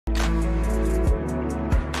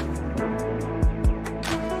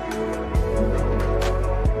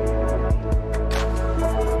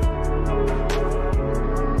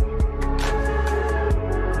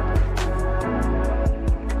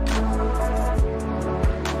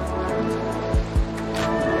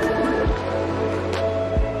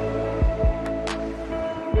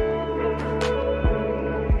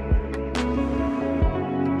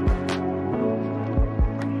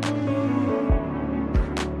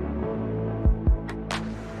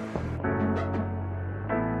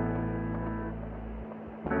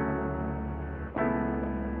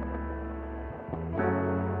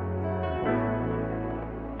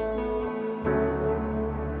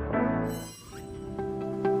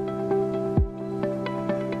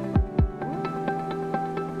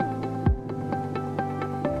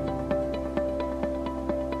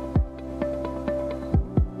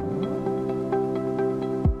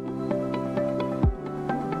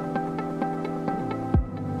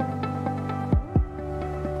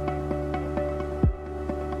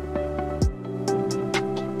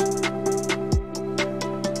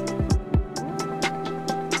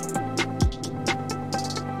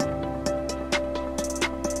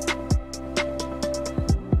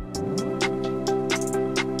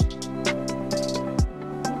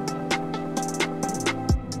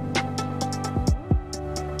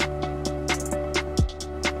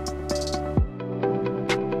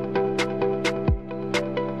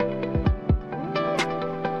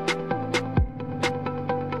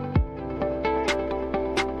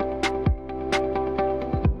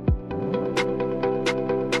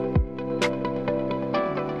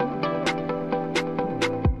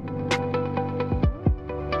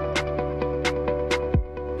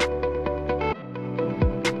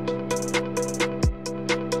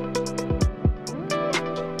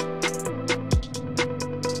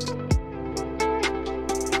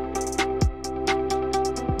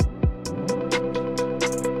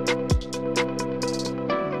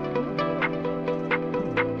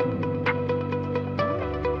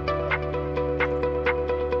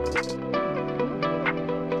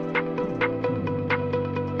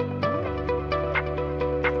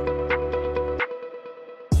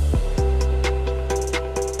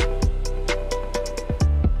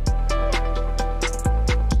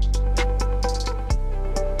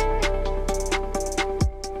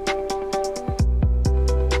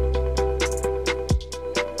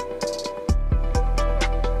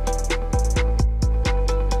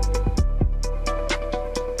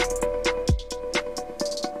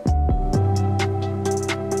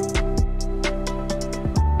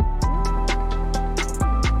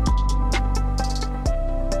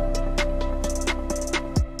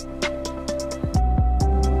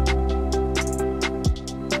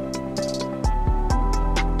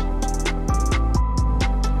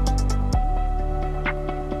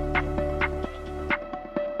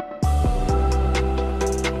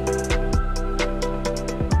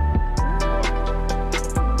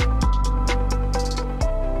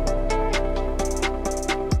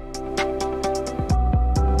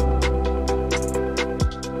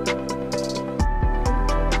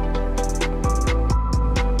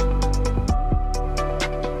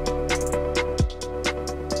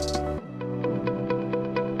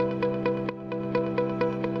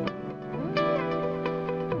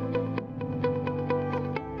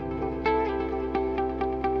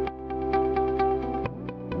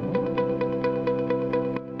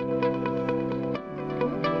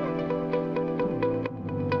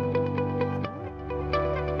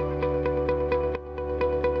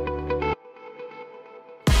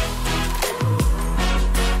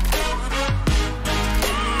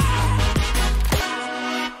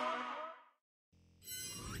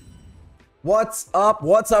What's up?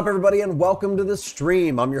 What's up, everybody, and welcome to the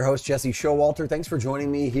stream. I'm your host, Jesse Showalter. Thanks for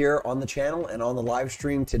joining me here on the channel and on the live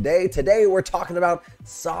stream today. Today, we're talking about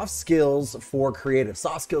soft skills for creatives,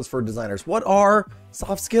 soft skills for designers. What are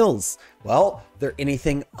soft skills? Well, they're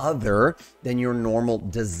anything other than your normal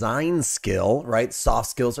design skill, right? Soft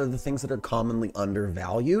skills are the things that are commonly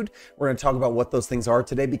undervalued. We're going to talk about what those things are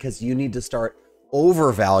today because you need to start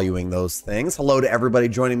overvaluing those things. Hello to everybody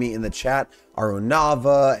joining me in the chat.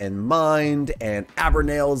 Arunava and Mind and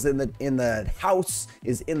Abernail is in the house,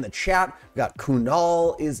 is in the chat. We've got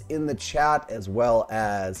Kunal is in the chat, as well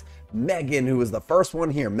as Megan, who was the first one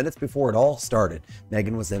here minutes before it all started.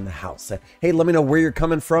 Megan was in the house. Hey, let me know where you're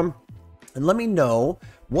coming from, and let me know,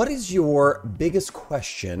 what is your biggest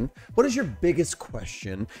question? What is your biggest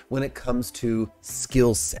question when it comes to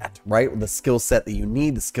skill set, right? The skill set that you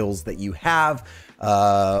need, the skills that you have.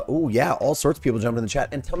 Oh yeah, all sorts of people jumping in the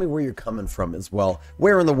chat, and tell me where you're coming from as well.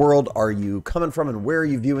 Where in the world are you coming from, and where are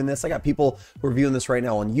you viewing this? I got people who are viewing this right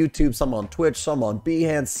now on YouTube, some on Twitch, some on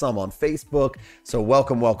Behance, some on Facebook. So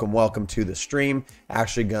welcome, welcome, welcome to the stream.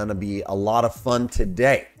 Actually gonna be a lot of fun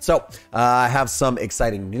today. So I have some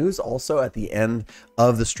exciting news also at the end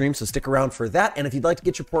of the stream, so stick around for that. And if you'd like to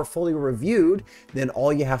get your portfolio reviewed, then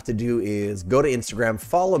all you have to do is go to Instagram,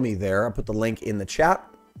 follow me there. I'll put the link in the chat,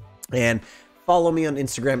 and follow me on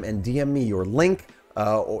Instagram and DM me your link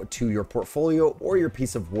to your portfolio or your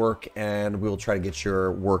piece of work, and we'll try to get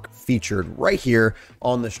your work featured right here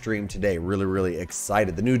on the stream today. Really, really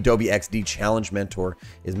excited. The new Adobe XD Challenge mentor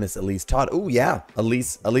is Miss Elise Todd. Oh yeah,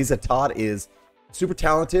 Elisa Todd is super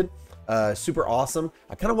talented, super awesome.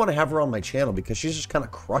 I kind of want to have her on my channel because she's just kind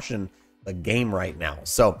of crushing the game right now.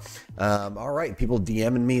 So all right, people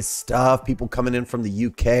DMing me stuff, people coming in from the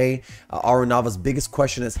UK. Arunava's biggest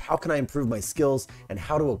question is, how can I improve my skills and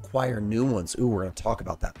how to acquire new ones? Ooh, we're going to talk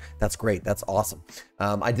about that. That's great. That's awesome.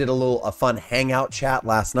 I did a fun hangout chat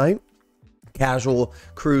last night, casual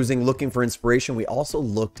cruising, looking for inspiration. We also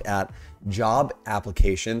looked at job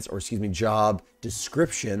applications, or excuse me, job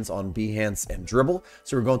descriptions on Behance and Dribble.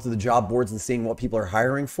 So we're going through the job boards and seeing what people are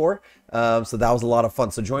hiring for. So that was a lot of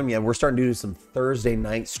fun. So join me, and we're starting to do some Thursday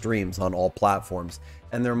night streams on all platforms,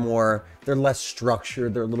 and they're less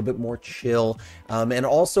structured, they're a little bit more chill. And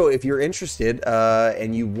also, if you're interested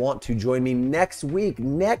and you want to join me next week,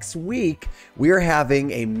 we are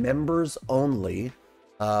having a members only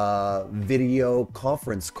video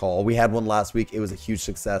conference call. We had one last week. It was a huge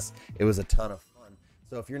success. It was a ton of fun.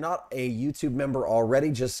 So if you're not a YouTube member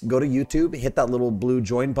already, just go to YouTube, hit that little blue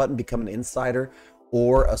join button, become an insider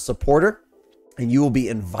or a supporter, and you will be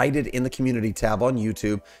invited in the community tab on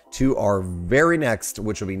YouTube to our very next,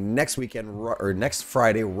 which will be next weekend or next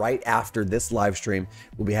Friday, right after this live stream.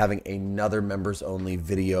 We'll be having another members only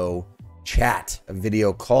video chat, a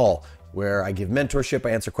video call, where I give mentorship, I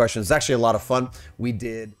answer questions. It's actually a lot of fun. We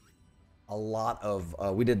did a lot of,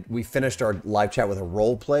 we finished our live chat with a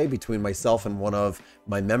role play between myself and one of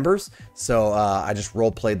my members. So I just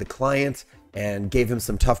role played the client and gave him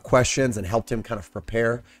some tough questions and helped him kind of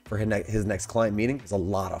prepare for his next client meeting. It was a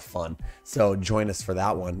lot of fun. So join us for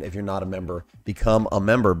that one. If you're not a member, become a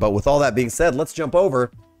member. But with all that being said, let's jump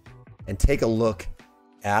over and take a look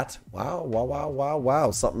at,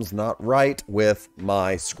 wow, something's not right with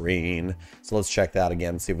my screen. So let's check that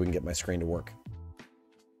again, see if we can get my screen to work.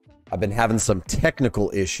 I've been having some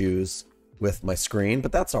technical issues with my screen,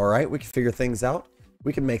 but that's all right. We can figure things out.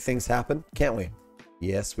 We can make things happen, can't we?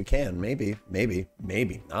 Yes, we can. Maybe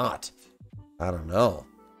not. I don't know.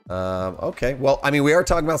 Okay, well, I mean, we are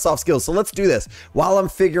talking about soft skills, so let's do this. While I'm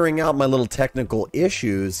figuring out my little technical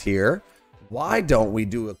issues here, why don't we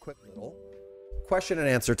do a quick little question and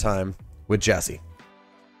answer time with Jesse?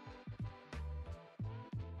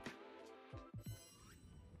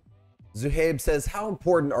 Zuhaib says, how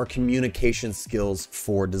important are communication skills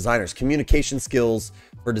for designers? Communication skills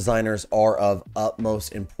for designers are of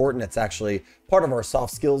utmost importance. It's actually part of our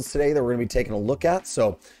soft skills today that we're going to be taking a look at.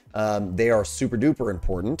 So they are super duper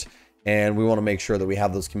important, and we want to make sure that we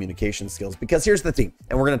have those communication skills, because here's the thing,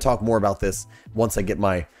 and we're going to talk more about this once I get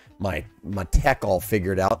my tech all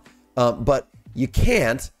figured out. But you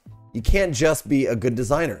can't just be a good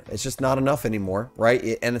designer. It's just not enough anymore,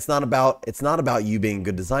 right? And it's not about you being a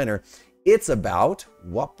good designer. It's about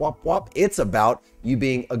it's about you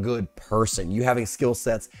being a good person, you having skill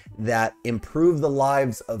sets that improve the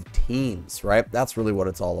lives of teams, right? That's really what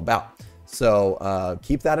it's all about. So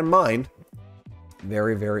keep that in mind.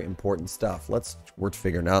 Very, very important stuff. We're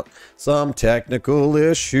figuring out some technical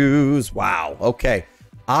issues. Wow. Okay.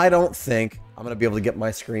 I don't think I'm going to be able to get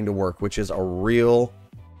my screen to work, which is a real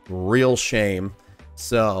shame.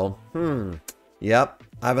 So, yep,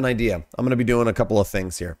 I have an idea. I'm going to be doing a couple of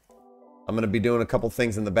things here. I'm going to be doing a couple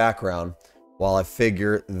things in the background while I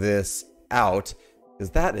figure this out, because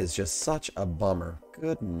that is just such a bummer.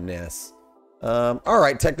 Goodness. All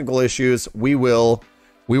right, technical issues. We will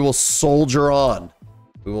soldier on.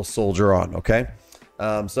 We will soldier on, okay?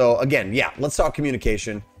 So again, yeah, let's talk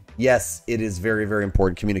communication. Yes, it is very, very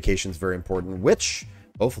important. Communication is very important, which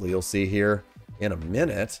hopefully you'll see here in a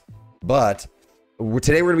minute. But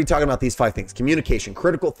today we're going to be talking about these 5 things: communication,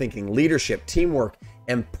 critical thinking, leadership, teamwork,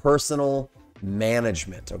 and personal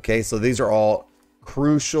management. Okay, so these are all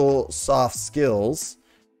crucial soft skills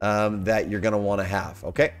that you're going to want to have.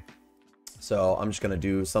 Okay, so I'm just going to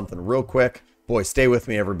do something real quick. Boy, stay with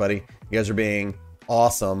me, everybody. You guys are being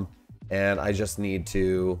awesome, and I just need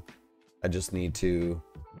to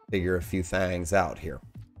figure a few things out here.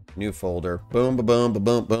 New folder. Boom, boom, boom,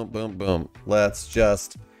 boom, boom, boom, boom. Let's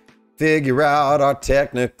just figure out our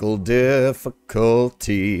technical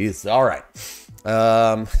difficulties. All right.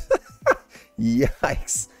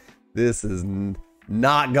 Yikes. This is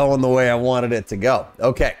not going the way I wanted it to go.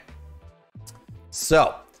 Okay.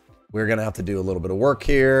 So we're going to have to do a little bit of work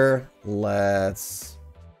here.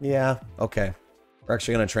 Yeah. Okay. We're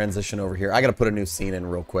actually going to transition over here. I got to put a new scene in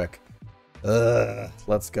real quick.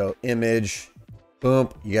 Let's go image. Boom.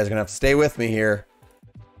 You guys are going to have to stay with me here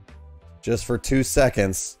just for 2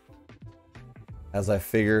 seconds as I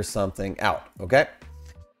figure something out. Okay.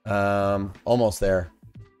 Almost there.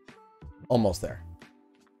 Almost there.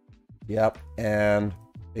 Yep. And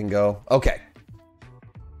bingo. Okay.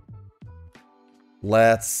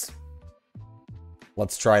 Let's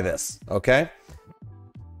try this. Okay.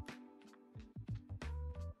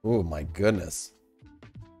 Oh my goodness.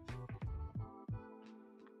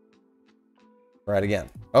 Try it again.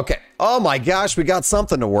 Okay. Oh my gosh, we got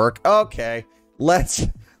something to work. Okay. Let's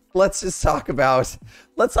just talk about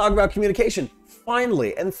communication.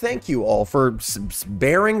 Finally, and thank you all for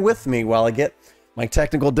bearing with me while I get my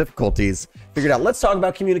technical difficulties figured out. Let's talk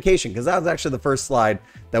about communication, because that was actually the first slide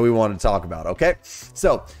that we wanted to talk about. Okay,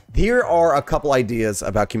 so here are a couple ideas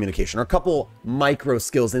about communication, or a couple micro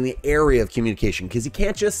skills in the area of communication, because you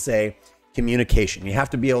can't just say communication. You have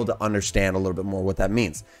to be able to understand a little bit more what that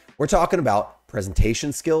means. We're talking about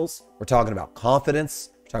presentation skills. We're talking about confidence.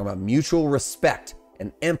 We're talking about mutual respect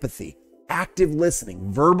and empathy, active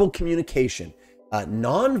listening, verbal communication,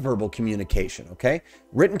 non-verbal communication, okay?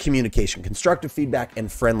 Written communication, constructive feedback,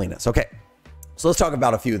 and friendliness. Okay, so let's talk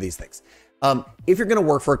about a few of these things. If you're gonna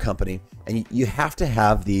work for a company, and you have to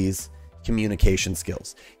have these communication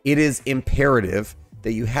skills, it is imperative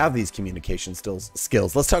that you have these communication skills.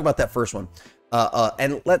 Let's talk about that first one.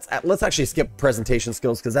 And let's actually skip presentation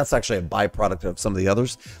skills, because that's actually a byproduct of some of the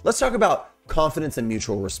others. Let's talk about confidence and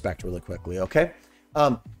mutual respect really quickly, okay?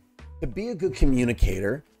 To be a good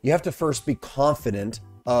communicator, you have to first be confident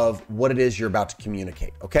of what it is you're about to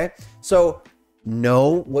communicate, okay? So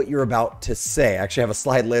know what you're about to say. I actually have a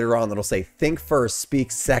slide later on that'll say, think first,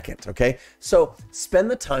 speak second, okay? So spend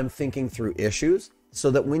the time thinking through issues so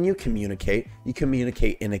that when you communicate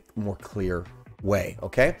in a more clear way,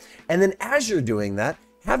 okay? And then as you're doing that,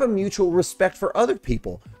 have a mutual respect for other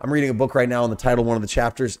people. I'm reading a book right now, and the title of one of the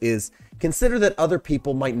chapters is Consider That Other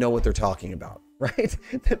People Might Know What They're Talking About, right?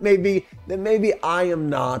 That maybe I am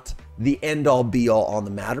not the end all be all on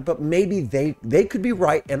the matter, but maybe they could be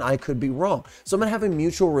right and I could be wrong. So I'm gonna have a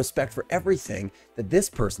mutual respect for everything that this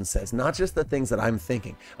person says, not just the things that I'm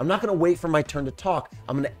thinking. I'm not gonna wait for my turn to talk.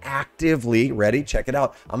 I'm gonna actively, ready, check it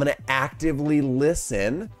out. I'm gonna actively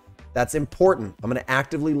listen. That's important. I'm gonna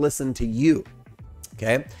actively listen to you,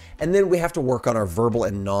 okay? And then we have to work on our verbal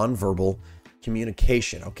and non-verbal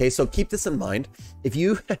communication, okay? So keep this in mind. If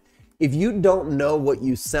you don't know what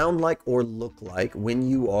you sound like or look like when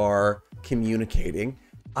you are communicating,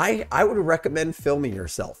 I would recommend filming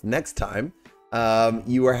yourself. Next time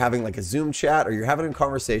you are having like a Zoom chat, or you're having a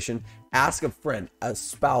conversation, ask a friend, a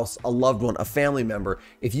spouse, a loved one, a family member,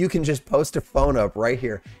 if you can just post a phone up right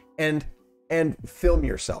here and film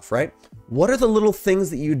yourself, right? What are the little things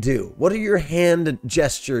that you do? What are your hand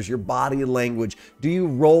gestures, your body language? Do you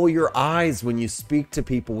roll your eyes when you speak to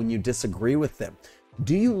people, when you disagree with them?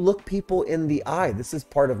 Do you look people in the eye? This is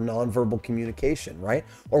part of nonverbal communication, right?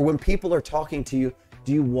 Or when people are talking to you,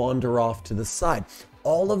 do you wander off to the side?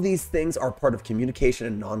 All of these things are part of communication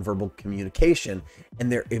and nonverbal communication,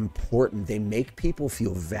 and they're important. They make people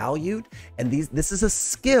feel valued, and this is a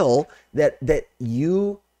skill that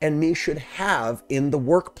you and me should have in the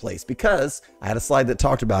workplace, because I had a slide that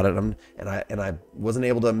talked about it, and I wasn't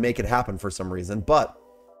able to make it happen for some reason. But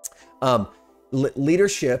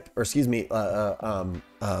leadership, or excuse me,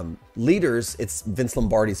 leaders, it's Vince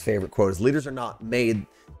Lombardi's favorite quote, is leaders are not made,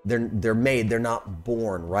 they're made, they're not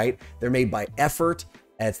born, right? They're made by effort,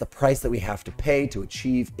 And it's the price that we have to pay to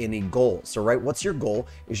achieve any goal. So, right, what's your goal?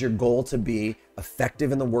 Is your goal to be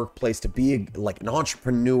effective in the workplace, to be like an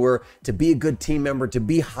entrepreneur, to be a good team member, to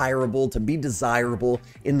be hireable, to be desirable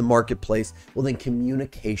in the marketplace? Well, then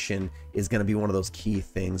communication is going to be one of those key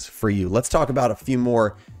things for you. Let's talk about a few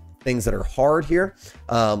more things that are hard here.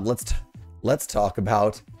 Let's talk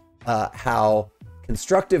about how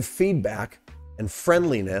constructive feedback and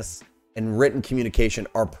friendliness and written communication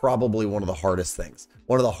are probably one of the hardest things,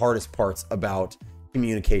 one of the hardest parts about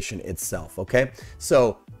communication itself, okay?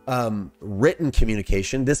 So written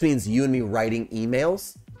communication, this means you and me writing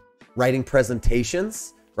emails, writing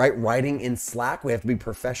presentations, right? Writing in Slack, we have to be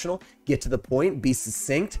professional, get to the point, be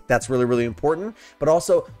succinct. That's really, really important. But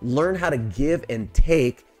also learn how to give and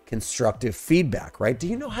take constructive feedback, right? Do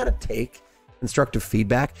you know how to take constructive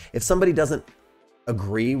feedback? If somebody doesn't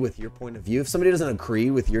agree with your point of view, if somebody doesn't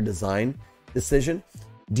agree with your design decision,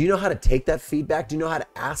 do you know how to take that feedback? Do you know how to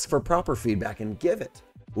ask for proper feedback and give it?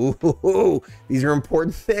 Ooh, these are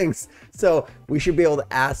important things. So we should be able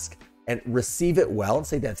to ask and receive it well and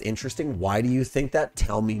say, that's interesting. Why do you think that?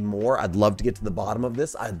 Tell me more. I'd love to get to the bottom of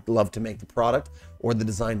this. I'd love to make the product or the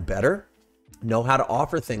design better. Know how to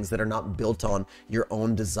offer things that are not built on your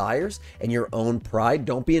own desires and your own pride.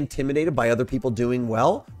 Don't be intimidated by other people doing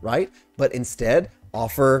well, right? But instead,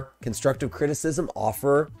 offer constructive criticism,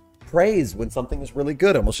 offer praise when something is really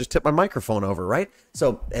good. I almost just tipped my microphone over, right?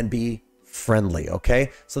 So, and be friendly,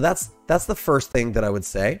 okay? So that's the first thing that I would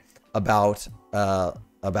say about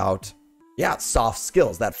soft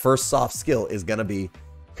skills. That first soft skill is going to be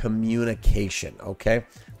communication, okay?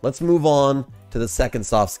 Let's move on to the second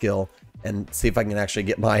soft skill and see if I can actually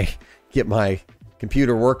get my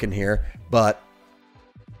computer working here. But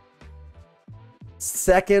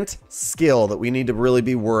second skill that we need to really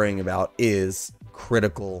be worrying about is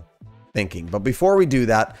critical thinking. But before we do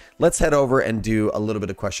that, let's head over and do a little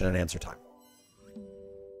bit of question and answer time.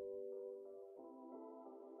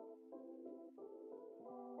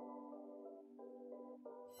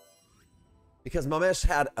 Because Mamesh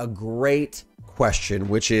had a great question,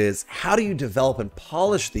 which is, how do you develop and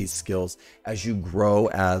polish these skills as you grow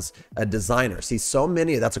as a designer? See,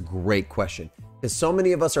 that's a great question, because so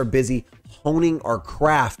many of us are busy honing our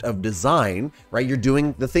craft of design, right? You're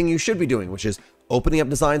doing the thing you should be doing, which is opening up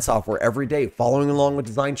design software every day, following along with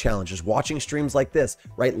design challenges, watching streams like this,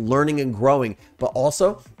 right? Learning and growing. But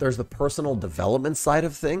also there's the personal development side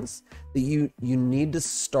of things that you need to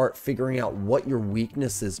start figuring out what your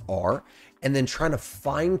weaknesses are, and then trying to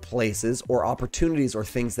find places or opportunities or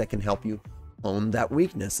things that can help you own that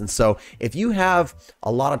weakness. And so if you have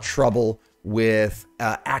a lot of trouble with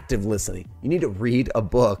active listening, you need to read a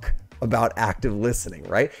book about active listening,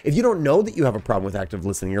 right? If you don't know that you have a problem with active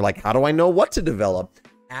listening, you're like, how do I know what to develop?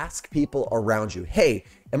 Ask people around you. Hey,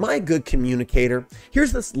 am I a good communicator?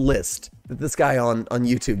 Here's this list that this guy on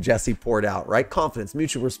YouTube, Jesse, poured out, right? Confidence,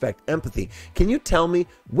 mutual respect, empathy. Can you tell me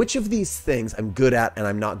which of these things I'm good at and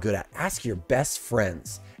I'm not good at? Ask your best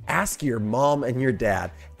friends. Ask your mom and your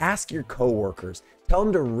dad. Ask your coworkers. Tell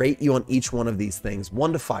them to rate you on each one of these things,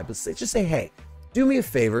 1 to 5. But just say, hey, do me a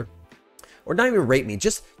favor. Or not even rate me,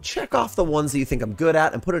 just check off the ones that you think I'm good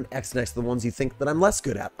at and put an X next to the ones you think that I'm less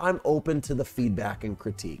good at. I'm open to the feedback and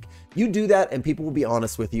critique. You do that and people will be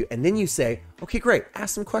honest with you. And then you say, okay, great,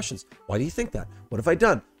 ask some questions. Why do you think that? What have I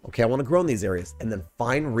done? Okay, I want to grow in these areas. And then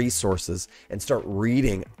find resources and start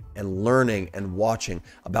reading and learning and watching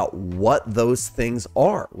about what those things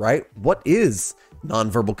are, right? What is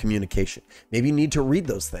nonverbal communication? Maybe you need to read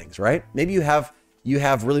those things, right? Maybe you have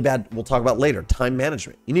really bad, we'll talk about later, time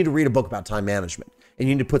management. You need to read a book about time management and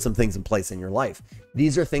you need to put some things in place in your life.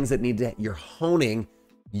 These are things that you're honing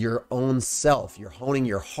your own self. You're honing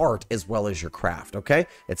your heart as well as your craft, okay?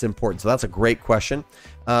 It's important. So that's a great question.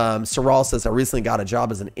 Saral says, I recently got a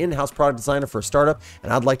job as an in-house product designer for a startup,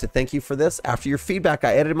 and I'd like to thank you for this. After your feedback,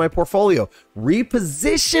 I edited my portfolio,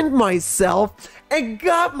 repositioned myself, and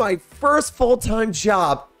got my first full-time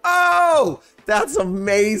job. Oh, that's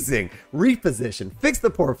amazing. Reposition, fix the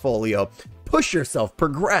portfolio, push yourself,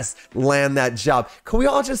 progress, land that job. Can we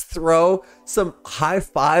all just throw some high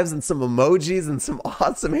fives and some emojis and some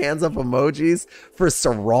awesome hands up emojis for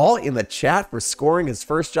Saral in the chat for scoring his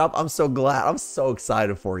first job? I'm so glad. I'm so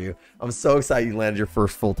excited for you. I'm so excited you landed your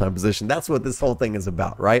first full-time position. That's what this whole thing is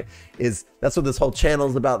about, right? That's what this whole channel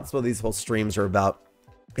is about. That's what these whole streams are about.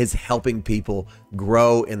 Is helping people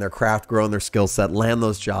grow in their craft, grow in their skill set, land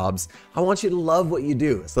those jobs. I want you to love what you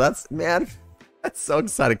do. So that's so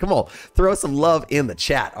exciting. Come on, throw some love in the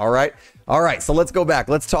chat. All right. So let's go back.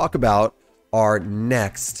 Let's talk about our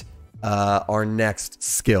next our next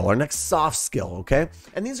skill, our next soft skill, okay?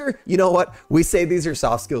 And these are, you know what? We say these are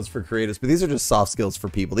soft skills for creatives, but these are just soft skills for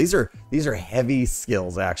people. These are heavy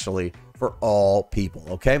skills actually for all people,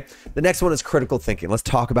 okay? The next one is critical thinking. Let's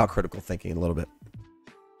talk about critical thinking a little bit.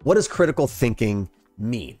 What does critical thinking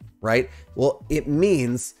mean, right? Well, it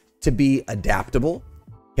means to be adaptable,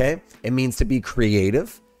 okay? It means to be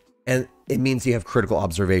creative, and it means you have critical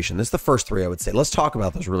observation. This is the first three I would say. Let's talk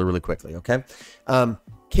about those really, really quickly, okay?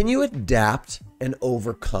 Can you adapt and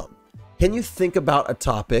overcome? Can you think about a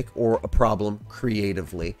topic or a problem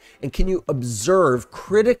creatively? And can you observe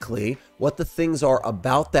critically what the things are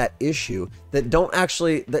about that issue that don't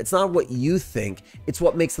actually, that's not what you think, it's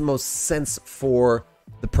what makes the most sense for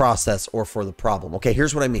the process or for the problem? Okay,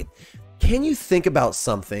 here's what I mean. Can you think about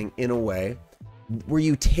something in a way where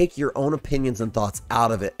you take your own opinions and thoughts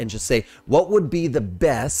out of it and just say, what would be the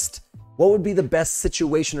best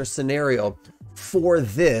situation or scenario for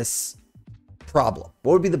this problem?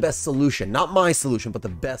 What would be the best solution? Not my solution, but the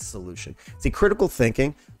best solution. See, critical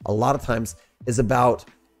thinking a lot of times is about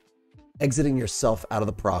exiting yourself out of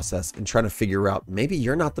the process and trying to figure out, maybe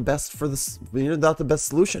you're not the best for this, you're not the best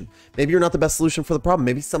solution. Maybe you're not the best solution for the problem.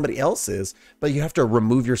 Maybe somebody else is, but you have to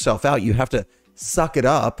remove yourself out. You have to suck it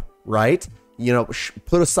up, right? You know,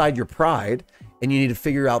 put aside your pride, and you need to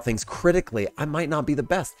figure out things critically. I might not be the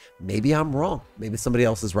best. Maybe I'm wrong. Maybe somebody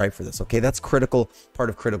else is right for this. Okay, that's critical, part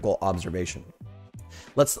of critical observation.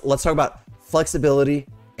 Let's talk about flexibility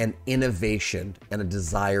and innovation and a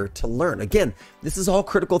desire to learn. Again, this is all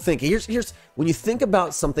critical thinking. Here's when you think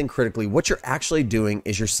about something critically, what you're actually doing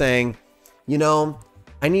is you're saying, you know,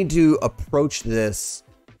 I need to approach this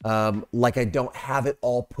like I don't have it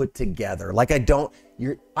all put together. Like I don't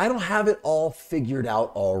have it all figured out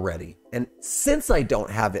already. And since I don't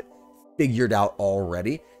have it figured out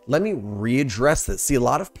already, let me readdress this. See, a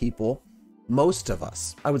lot of people, most of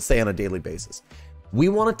us, I would say on a daily basis, we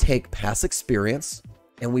want to take past experience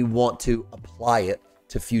and we want to apply it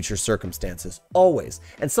to future circumstances, always.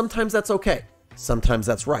 And sometimes that's okay. Sometimes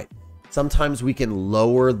that's right. Sometimes we can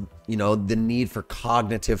lower, you know, the need for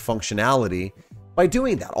cognitive functionality by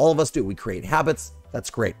doing that. All of us do. We create habits. That's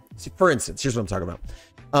great. See, for instance, here's what I'm talking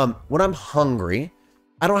about. When I'm hungry,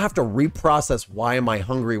 I don't have to reprocess, why am I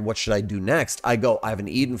hungry? What should I do next? I go, I haven't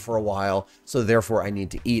eaten for a while, so therefore I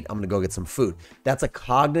need to eat. I'm going to go get some food. That's a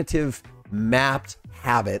cognitive mapped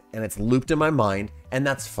habit, and it's looped in my mind, and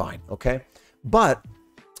that's fine, okay? But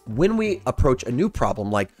when we approach a new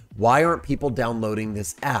problem, like why aren't people downloading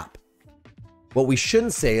this app? What we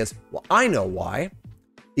shouldn't say is, well, I know why,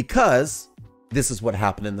 because this is what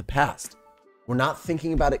happened in the past. We're not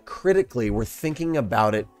thinking about it critically. We're thinking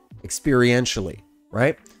about it experientially,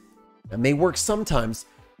 right? It may work sometimes,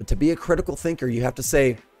 but to be a critical thinker, you have to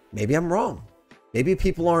say, maybe I'm wrong. Maybe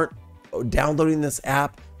people aren't downloading this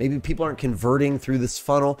app. Maybe people aren't converting through this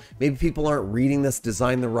funnel. Maybe people aren't reading this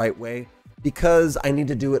design the right way because I need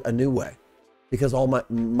to do it a new way. Because all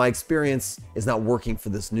my experience is not working for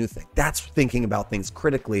this new thing. That's thinking about things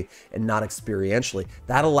critically and not experientially.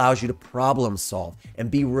 That allows you to problem solve and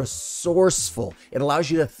be resourceful. It allows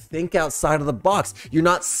you to think outside of the box. You're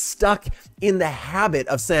not stuck in the habit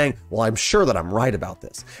of saying, well, I'm sure that I'm right about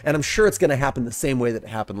this. And I'm sure it's gonna happen the same way that it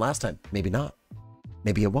happened last time. Maybe not.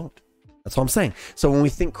 Maybe it won't. That's what I'm saying. So when we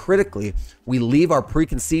think critically, we leave our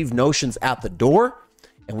preconceived notions at the door,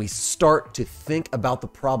 and we start to think about the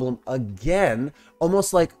problem again,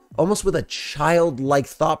 almost with a childlike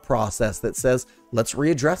thought process that says, let's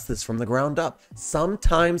readdress this from the ground up.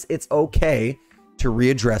 Sometimes it's okay to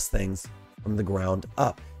readdress things from the ground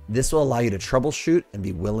up. This will allow you to troubleshoot and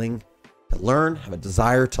be willing to learn, have a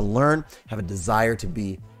desire to learn, have a desire to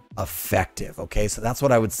be effective. Okay, so that's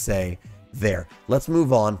what I would say there. Let's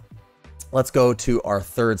move on. Let's go to our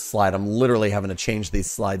third slide. I'm literally having to change these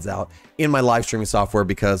slides out in my live streaming software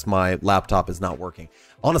because my laptop is not working.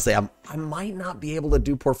 Honestly, I might not be able to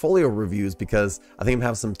do portfolio reviews because I think I'm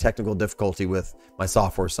having some technical difficulty with my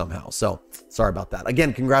software somehow. So sorry about that.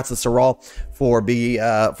 Again, congrats to Saral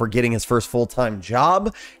for getting his first full-time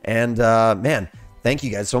job. And man, thank you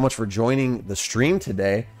guys so much for joining the stream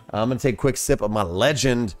today. I'm gonna take a quick sip of my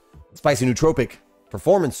Legend Spicy Nootropic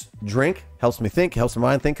Performance drink. Helps me think, helps my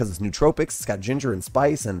mind think, because it's nootropics. It's got ginger and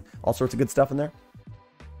spice and all sorts of good stuff in there.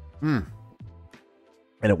 And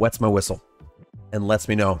it wets my whistle and lets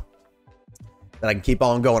me know that I can keep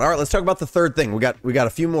on going. All right, let's talk about the third thing. We got a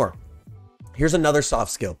few more. Here's another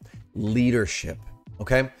soft skill: leadership.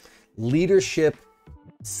 Okay, leadership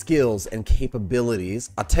skills and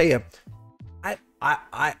capabilities. I'll tell you,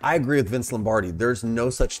 I agree with Vince Lombardi. There's no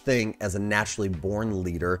such thing as a naturally born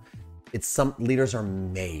leader. some leaders are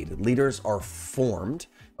made, leaders are formed.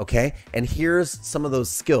 Okay. And here's some of those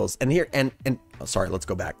skills. And here, and sorry, let's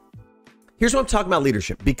go back. Here's what I'm talking about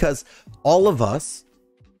leadership, because all of us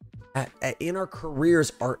in our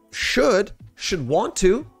careers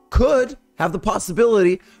could have the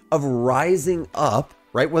possibility of rising up,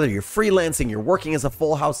 right? Whether you're freelancing, you're working as a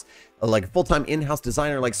full-time in-house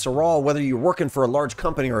designer like Saral, whether you're working for a large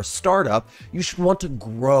company or a startup, you should want to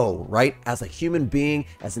grow, right? As a human being,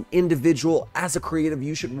 as an individual, as a creative,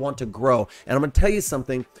 you should want to grow. And I'm going to tell you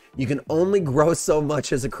something, you can only grow so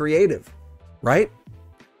much as a creative, right?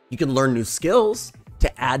 You can learn new skills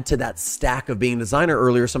to add to that stack of being a designer.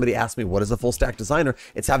 Earlier, somebody asked me, what is a full stack designer?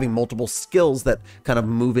 It's having multiple skills that kind of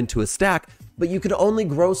move into a stack, but you can only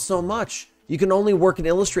grow so much. You can only work in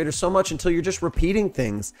Illustrator so much until you're just repeating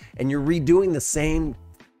things and you're redoing the same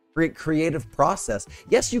creative process.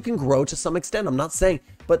 Yes, you can grow to some extent, I'm not saying,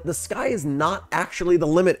 but the sky is not actually the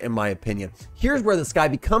limit, in my opinion. Here's where the sky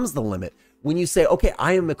becomes the limit. When you say, okay,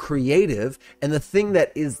 I am a creative, and the thing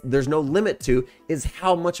that there's no limit to is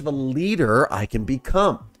how much of a leader I can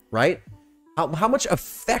become, right? How much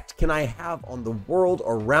effect can I have on the world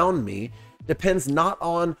around me depends not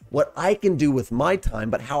on what I can do with my time,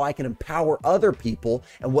 but how I can empower other people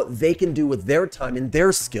and what they can do with their time and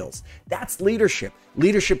their skills. That's leadership.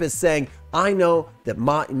 Leadership is saying, I know that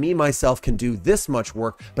myself can do this much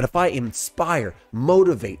work, but if I inspire,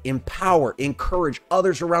 motivate, empower, encourage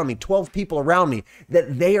others around me, 12 people around me,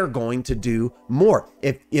 that they are going to do more.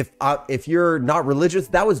 If you're not religious,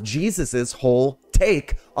 that was Jesus's whole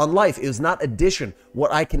take on life. It was not addition,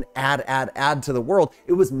 what I can add to the world.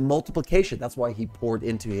 It was multiplication. That's why he poured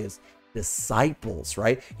into his disciples,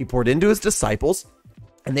 right? He poured into his disciples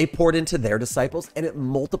and they poured into their disciples, and it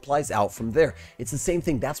multiplies out from there. It's the same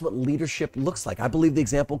thing. That's what leadership looks like. I believe the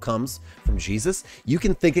example comes from Jesus. You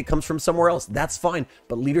can think it comes from somewhere else. That's fine.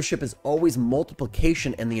 But leadership is always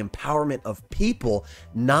multiplication and the empowerment of people,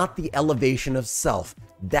 not the elevation of self.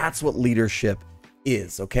 That's what leadership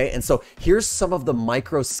is, okay? And so here's some of the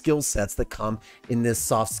micro skill sets that come in this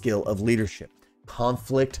soft skill of leadership.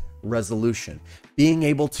 Conflict resolution, being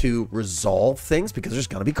able to resolve things, because there's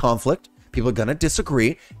going to be conflict. People are going to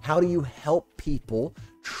disagree. How do you help people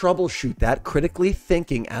troubleshoot that, critically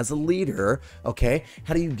thinking as a leader? Okay.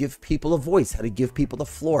 How do you give people a voice? How do you give people the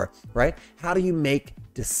floor, right? How do you make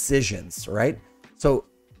decisions, right? So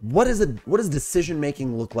what does decision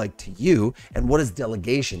making look like to you? And what is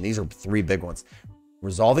delegation? These are three big ones: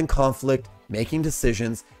 resolving conflict, making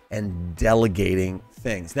decisions, and delegating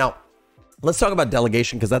things. Now, let's talk about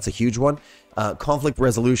delegation, because that's a huge one. Conflict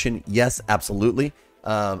resolution, yes, absolutely.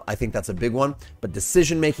 I think that's a big one. But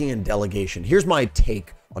decision making and delegation. Here's my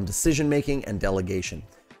take on decision making and delegation.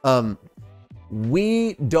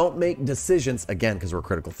 We don't make decisions, again, because we're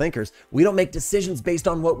critical thinkers, we don't make decisions based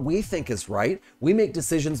on what we think is right. We make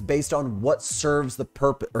decisions based on what serves the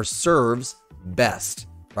purpose or serves best,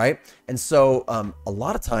 right? And so a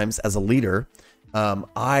lot of times as a leader,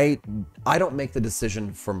 I don't make the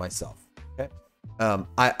decision for myself. Okay.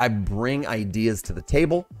 I bring ideas to the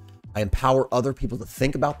table. I empower other people to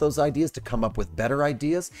think about those ideas, to come up with better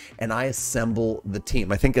ideas, and I assemble the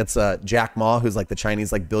team. I think it's Jack Ma, who's like the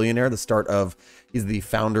Chinese billionaire. He's the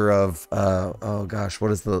founder of oh gosh,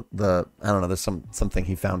 what is the I don't know. There's something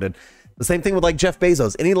he founded. The same thing with Jeff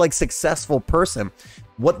Bezos. Any successful person,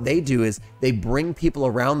 what they do is they bring people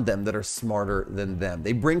around them that are smarter than them.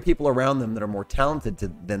 They bring people around them that are more talented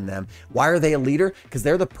than them. Why are they a leader? Because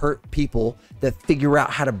they're the people that figure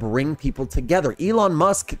out how to bring people together. Elon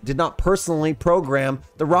Musk did not personally program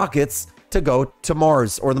the rockets to go to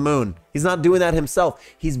Mars or the moon. He's not doing that himself.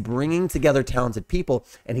 He's bringing together talented people,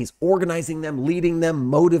 and he's organizing them, leading them,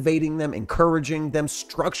 motivating them, encouraging them,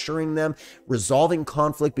 structuring them, resolving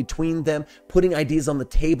conflict between them, putting ideas on the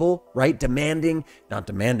table, right? Not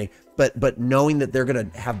demanding, but knowing that they're going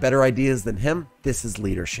to have better ideas than him. This is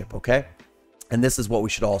leadership, okay? And this is what we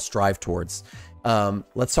should all strive towards.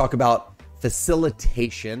 Let's talk about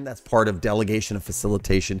facilitation. That's part of delegation and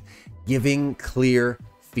facilitation. Giving clear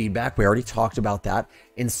feedback. We already talked about that.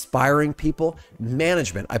 Inspiring people.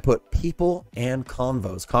 Management. I put people and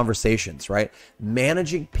conversations, right?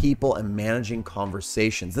 Managing people and managing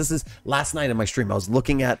conversations. This is last night in my stream. I was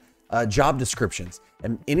looking at job descriptions,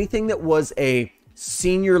 and anything that was a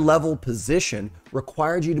senior level position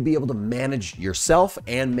required you to be able to manage yourself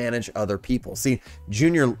and manage other people. See,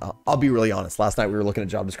 I'll be really honest. Last night we were looking at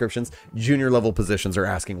job descriptions. Junior level positions are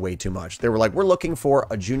asking way too much. They were like, we're looking for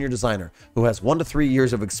a junior designer who has 1 to 3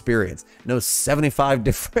 years of experience, knows 75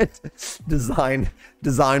 different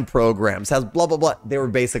design programs, has blah, blah, blah. They were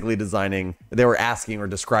basically asking or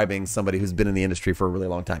describing somebody who's been in the industry for a really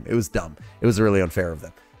long time. It was dumb. It was really unfair of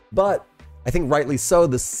them. But I think rightly so,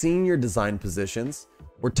 the senior design positions,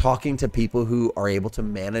 we're talking to people who are able to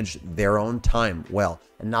manage their own time well,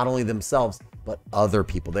 and not only themselves, but other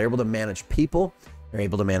people. They're able to manage people. They're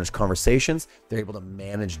able to manage conversations. They're able to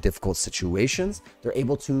manage difficult situations. They're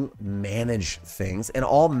able to manage things. And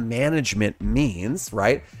all management means,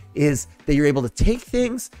 right, is that you're able to take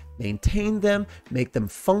things, maintain them, make them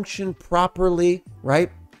function properly, right?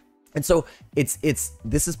 And so this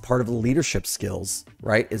is part of the leadership skills,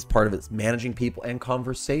 right? Is part of it's managing people and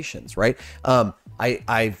conversations, right?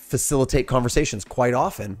 I facilitate conversations quite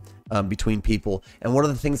often between people. And one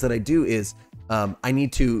of the things that I do is I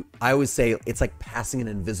always say it's like passing an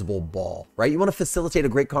invisible ball, right? You want to facilitate a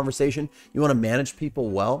great conversation. You want to manage people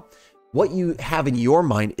well. What you have in your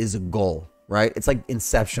mind is a goal, right? It's like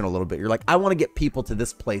Inception a little bit. You're like, I want to get people to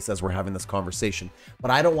this place as we're having this conversation, but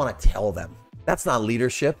I don't want to tell them. That's not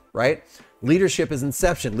leadership, right? Leadership is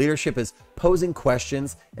inception. Leadership is posing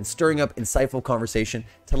questions and stirring up insightful conversation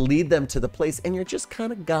to lead them to the place. And you're just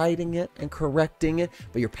kind of guiding it and correcting it,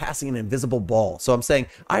 but you're passing an invisible ball. So I'm saying,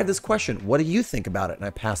 I have this question. What do you think about it? And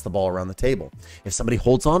I pass the ball around the table. If somebody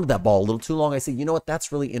holds on to that ball a little too long, I say, you know what?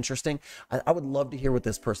 That's really interesting. I would love to hear what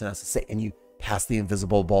this person has to say. And you pass the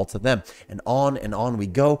invisible ball to them, and on we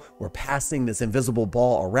go. We're passing this invisible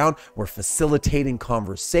ball around. We're facilitating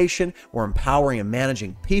conversation. We're empowering and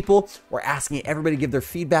managing people. We're asking everybody to give their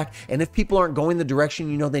feedback. And if people aren't going the direction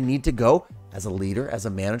you know they need to go, as a leader, as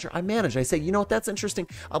a manager, I manage. I say, you know what, that's interesting.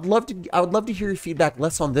 I would love to hear your feedback,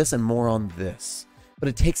 less on this and more on this. But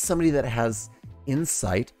it takes somebody that has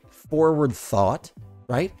insight, forward thought,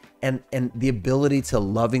 right? And the ability to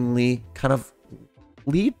lovingly kind of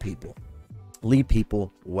lead people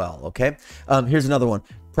well, okay? Here's another one.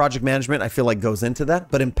 Project management, I feel like goes into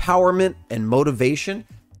that, but empowerment and motivation,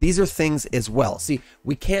 these are things as well. See,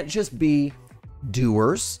 we can't just be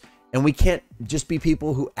doers, and we can't just be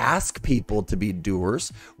people who ask people to be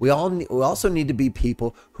doers. We also need to be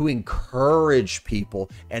people who encourage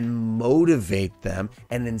people and motivate them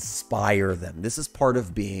and inspire them. This is part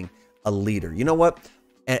of being a leader. You know what?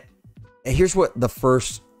 And here's what the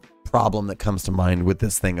first problem that comes to mind with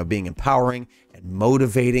this thing of being empowering and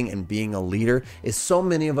motivating and being a leader is so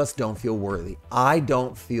many of us don't feel worthy. I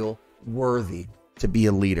don't feel worthy to be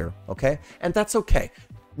a leader, okay? And that's okay.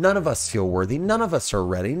 None of us feel worthy. None of us are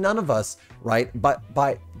ready. None of us, right? But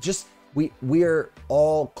we're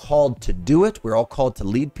all called to do it. We're all called to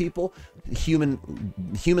lead people. Human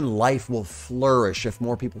life will flourish if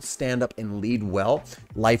more people stand up and lead well.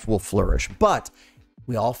 Life will flourish. But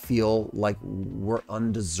we all feel like we're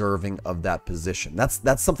undeserving of that position.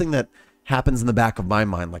 That's something that happens in the back of my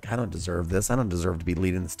mind. Like, I don't deserve this. I don't deserve to be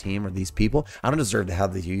leading this team or these people. I don't deserve to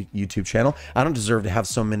have the YouTube channel. I don't deserve to have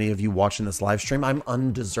so many of you watching this live stream. I'm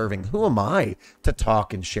undeserving. Who am I to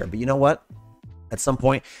talk and share? But you know what? At some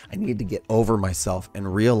point, I need to get over myself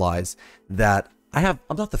and realize that I'm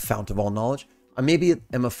not the fount of all knowledge. I maybe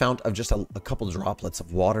am a fount of just a couple droplets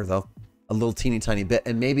of water, though. A little teeny tiny bit,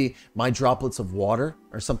 and maybe my droplets of water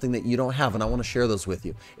are something that you don't have, and I want to share those with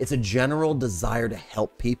you. It's a general desire to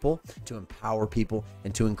help people, to empower people,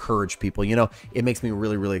 and to encourage people. You know, it makes me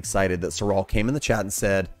really, really excited that Saral came in the chat and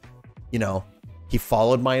said, you know, he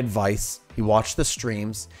followed my advice, he watched the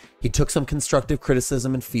streams, he took some constructive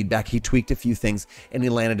criticism and feedback, he tweaked a few things, and he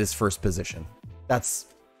landed his first position. That's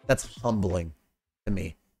humbling to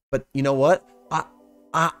me. But you know what?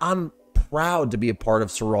 I'm proud to be a part of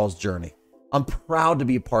Saral's journey. I'm proud to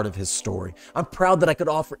be a part of his story. I'm proud that I could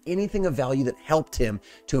offer anything of value that helped him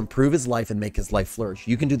to improve his life and make his life flourish.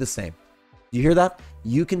 You can do the same. You hear that?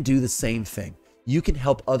 You can do the same thing. You can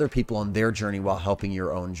help other people on their journey while helping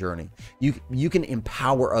your own journey. You can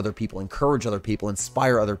empower other people, encourage other people,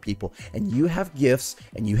 inspire other people. And you have gifts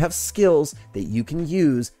and you have skills that you can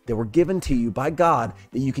use that were given to you by God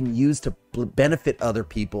that you can use to benefit other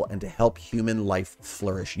people and to help human life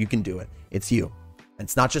flourish. You can do it. It's you. And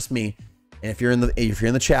it's not just me. And if you're in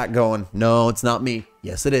the chat going, no, it's not me.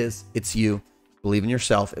 Yes, it is. It's you. Believe in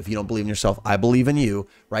yourself. If you don't believe in yourself, I believe in you,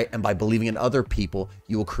 right? And by believing in other people,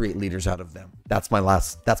 you will create leaders out of them. That's my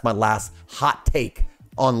last hot take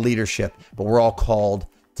on leadership, but we're all called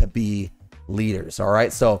to be leaders. All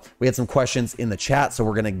right. So we had some questions in the chat, so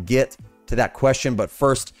we're going to get to that question. But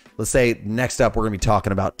first, let's say next up, we're going to be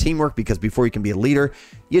talking about teamwork, because before you can be a leader,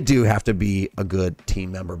 you do have to be a good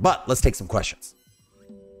team member. But let's take some questions.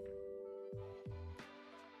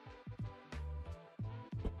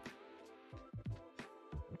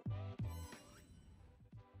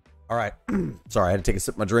 All right. Sorry, I had to take a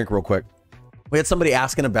sip of my drink real quick. We had somebody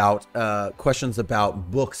asking about questions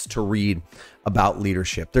about books to read about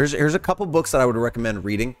leadership. Here's a couple books that I would recommend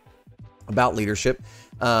reading. about leadership.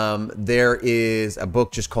 There is a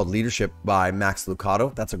book just called Leadership by Max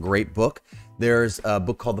Lucado. That's a great book. There's a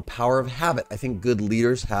book called The Power of Habit. I think good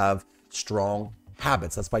leaders have strong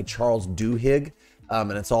habits. That's by Charles Duhigg.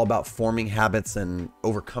 And it's all about forming habits and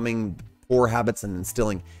overcoming poor habits and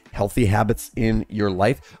instilling healthy habits in your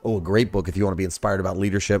life. Oh, a great book if you want to be inspired about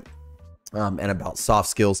leadership and about soft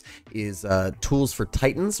skills is Tools for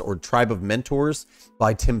Titans or Tribe of Mentors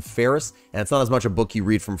by Tim Ferriss. And it's not as much a book you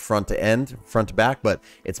read from front to back, but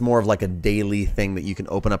it's more of like a daily thing that you can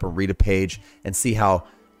open up and read a page and see how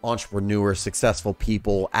entrepreneurs, successful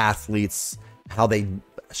people, athletes, how they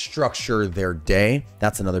structure their day.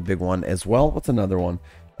 That's another big one as well. What's another one?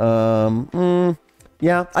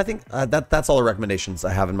 Yeah, I think that's all the recommendations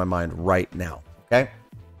I have in my mind right now. Okay.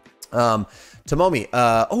 Tomomi,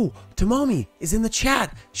 Tomomi is in the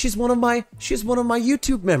chat. She's one of my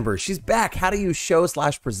YouTube members. She's back. How do you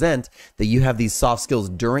show/present that you have these soft skills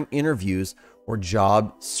during interviews or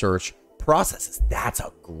job search processes? That's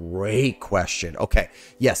a great question. Okay.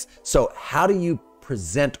 Yes. So how do you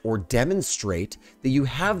present or demonstrate that you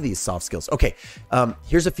have these soft skills? Okay.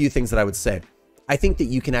 Here's a few things that I would say. I think that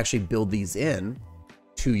you can actually build these in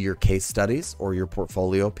to your case studies or your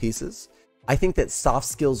portfolio pieces. I think that soft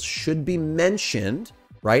skills should be mentioned,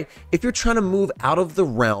 right? If you're trying to move out of the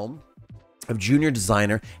realm of junior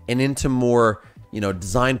designer and into more,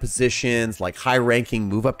 design positions, like high ranking,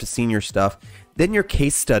 move up to senior stuff, then your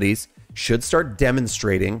case studies should start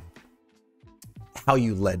demonstrating how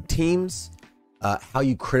you led teams, how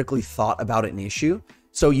you critically thought about an issue.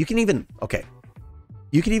 So you can even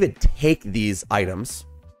take these items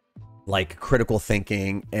like critical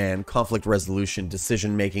thinking and conflict resolution,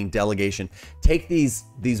 decision making, delegation. Take these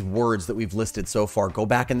words that we've listed so far, go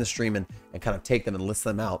back in the stream and kind of take them and list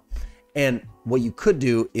them out. And what you could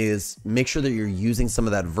do is make sure that you're using some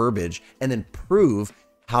of that verbiage and then prove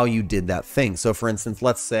how you did that thing. So for instance,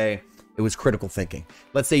 let's say it was critical thinking.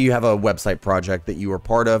 Let's say you have a website project that you were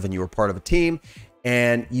part of and you were part of a team,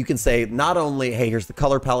 and you can say not only, hey, here's the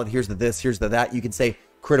color palette, here's the this, here's the that. You can say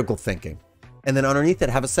critical thinking. And then underneath it,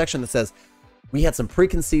 have a section that says, we had some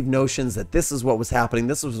preconceived notions that this is what was happening.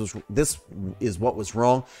 This is what was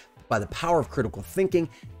wrong. By the power of critical thinking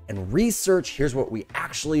and research, here's what we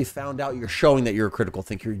actually found out. You're showing that you're a critical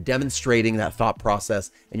thinker. You're demonstrating that thought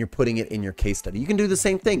process and you're putting it in your case study. You can do the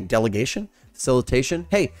same thing. Delegation, facilitation.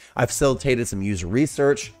 Hey, I facilitated some user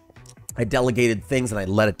research. I delegated things and I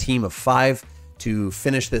led a team of 5 to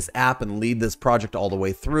finish this app and lead this project all the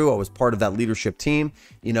way through. I was part of that leadership team,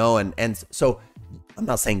 and so I'm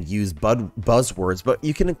not saying use buzzwords, but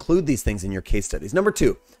you can include these things in your case studies. Number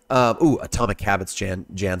 2, Atomic Habits,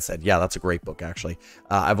 Jan said. Yeah, that's a great book, actually.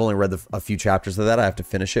 I've only read a few chapters of that. I have to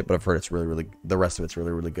finish it, but I've heard it's really, the rest of it's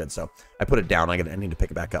really, really good. So I put it down. I need to pick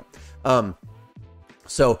it back up.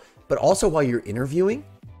 But also while you're interviewing,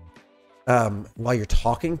 while you're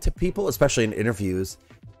talking to people, especially in interviews,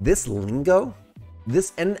 this lingo,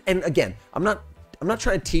 and again, I'm not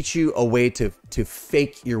trying to teach you a way to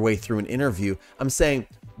fake your way through an interview. I'm saying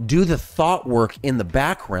do the thought work in the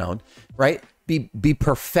background, right? Be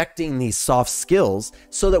perfecting these soft skills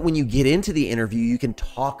so that when you get into the interview, you can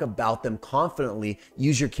talk about them confidently,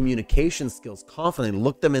 use your communication skills confidently,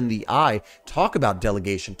 look them in the eye, talk about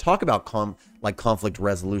delegation, talk about conflict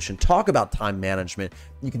resolution, talk about time management.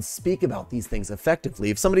 You can speak about these things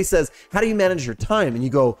effectively. If somebody says, how do you manage your time? And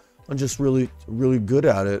you go, I'm just really, really good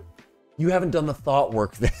at it. You haven't done the thought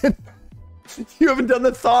work then. You haven't done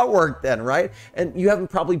the thought work then, right? And you haven't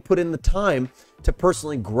probably put in the time to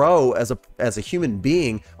personally grow as a human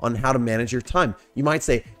being on how to manage your time. You might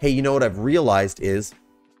say, hey, you know what I've realized is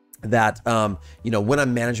that, when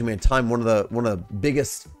I'm managing my time, one of the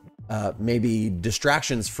biggest maybe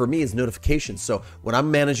distractions for me is notifications. So when I'm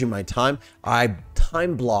managing my time, I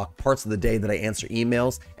time block parts of the day that I answer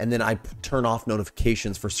emails, and then I turn off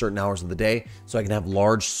notifications for certain hours of the day so I can have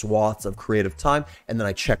large swaths of creative time, and then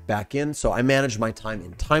I check back in. So I manage my time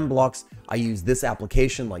in time blocks. I use this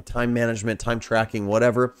application like time management, time tracking,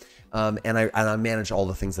 whatever, and I manage all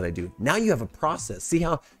the things that I do. Now you have a process. See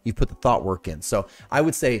how you put the thought work in. So I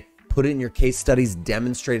would say put it in your case studies,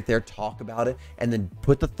 demonstrate it there, talk about it, and then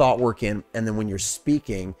put the thought work in. And then when you're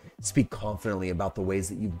speaking, speak confidently about the ways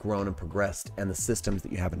that you've grown and progressed and the systems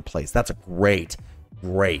that you have in place. That's a great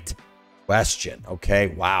question.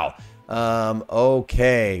 Okay. Wow.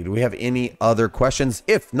 Okay. Do we have any other questions?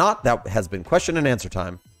 If not, that has been question and answer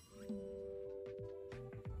time.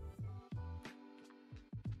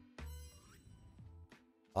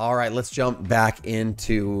 All right, let's jump back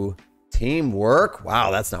into teamwork.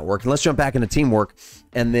 Wow, that's not working. Let's jump back into teamwork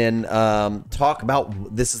and then talk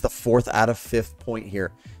about, this is the 4th out of 5th point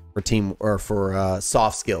here. for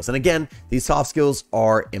soft skills. And again, these soft skills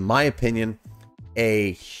are, in my opinion,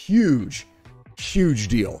 a huge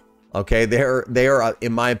deal. Okay, they are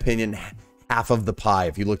in my opinion half of the pie.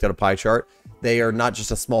 If you looked at a pie chart, they are not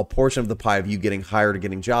just a small portion of the pie of you getting hired or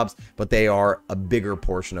getting jobs, but they are a bigger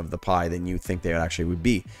portion of the pie than you think they actually would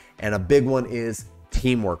be. And a big one is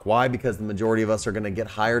teamwork. Why? Because the majority of us are going to get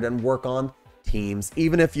hired and work on teams.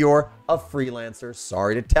 Even if you're a freelancer,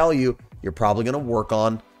 sorry to tell you, you're probably going to work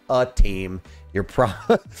on a team. You're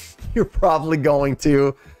probably going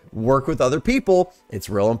to work with other people. It's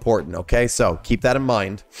real important. Okay, so keep that in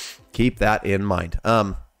mind. Keep that in mind.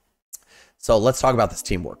 So let's talk about this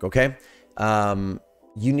teamwork. Okay. We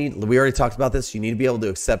already talked about this. You need to be able to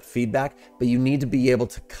accept feedback, but you need to be able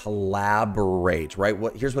to collaborate, right?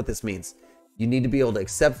 Here's what this means. You need to be able to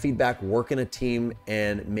accept feedback, work in a team,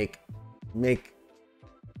 and make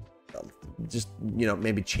just,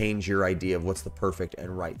 maybe change your idea of what's the perfect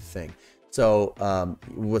and right thing. So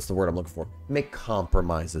what's the word I'm looking for? Make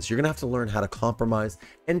compromises. You're going to have to learn how to compromise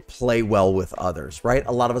and play well with others, right?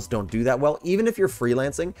 A lot of us don't do that well. Even if you're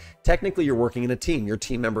freelancing, technically you're working in a team. Your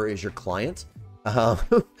team member is your client.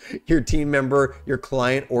 Your team member, your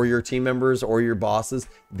client, or your team members or your bosses,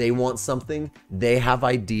 they want something. They have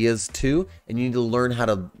ideas too. And you need to learn how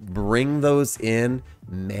to bring those in,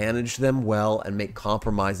 manage them well, and make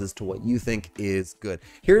compromises to what you think is good.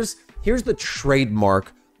 Here's the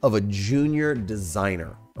trademark of a junior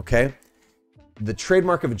designer, okay? The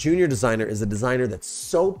trademark of a junior designer is a designer that's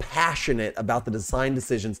so passionate about the design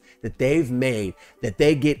decisions that they've made that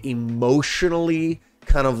they get emotionally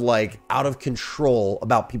kind of like out of control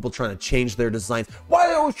about people trying to change their designs. Why are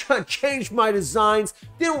they always trying to change my designs?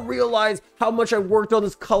 They don't realize how much I worked on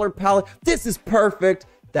this color palette. This is perfect.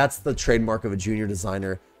 That's the trademark of a junior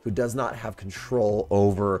designer who does not have control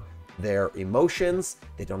over their emotions.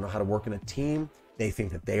 They don't know how to work in a team. They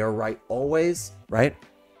think that they are right always, right?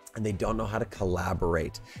 And they don't know how to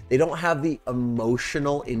collaborate. They don't have the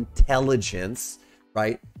emotional intelligence,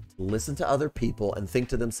 right? To listen to other people and think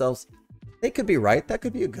to themselves, they could be right. That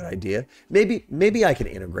could be a good idea. Maybe I can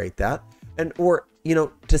integrate that. Or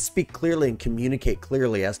to speak clearly and communicate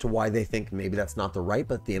clearly as to why they think maybe that's not the right,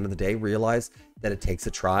 but at the end of the day, realize that it takes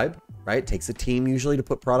a tribe, right? It takes a team usually to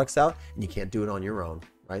put products out, and you can't do it on your own,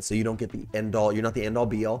 right? So you don't get the end all, you're not the end all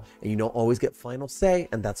be all, and you don't always get final say,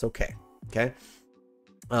 and that's okay, okay?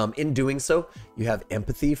 In doing so, you have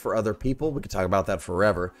empathy for other people. We could talk about that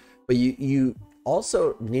forever, but you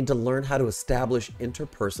also need to learn how to establish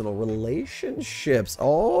interpersonal relationships.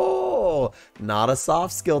 Oh, not a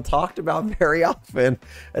soft skill talked about very often.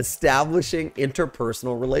 Establishing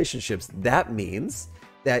interpersonal relationships. That means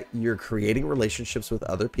that you're creating relationships with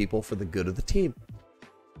other people for the good of the team,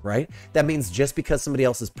 right? That means just because somebody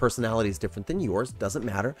else's personality is different than yours, doesn't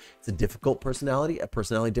matter. It's a difficult personality, a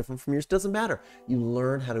personality different from yours, doesn't matter. You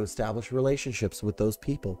learn how to establish relationships with those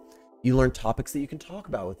people. You learn topics that you can talk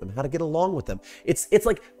about with them, how to get along with them. It's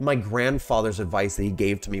like my grandfather's advice that he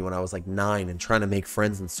gave to me when I was like 9 and trying to make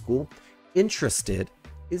friends in school. Interested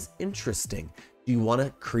is interesting. Do you want to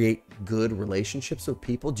create good relationships with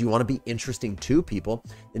people? Do you want to be interesting to people?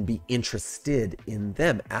 Then be interested in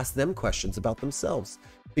them. Ask them questions about themselves.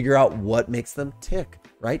 Figure out what makes them tick,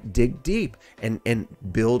 right? Dig deep and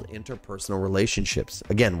build interpersonal relationships.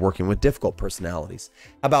 Again, working with difficult personalities.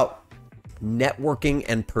 How about networking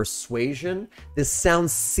and persuasion? This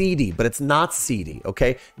sounds seedy, but it's not seedy,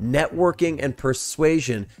 okay? Networking and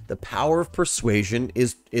persuasion, the power of persuasion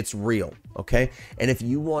it's real, okay? And if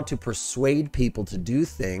you want to persuade people to do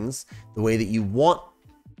things the way that you want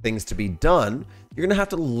things to be done, you're gonna have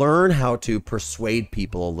to learn how to persuade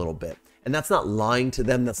people a little bit. And that's not lying to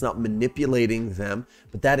them, that's not manipulating them,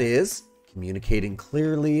 but that is communicating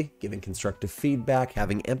clearly, giving constructive feedback,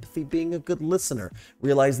 having empathy, being a good listener,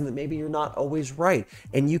 realizing that maybe you're not always right.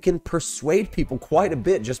 And you can persuade people quite a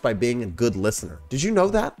bit just by being a good listener. Did you know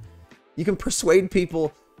that? You can persuade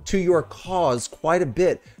people to your cause quite a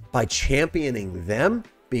bit by championing them,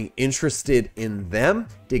 being interested in them,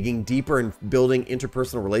 digging deeper and building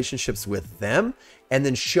interpersonal relationships with them, and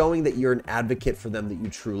then showing that you're an advocate for them, that you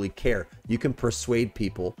truly care. You can persuade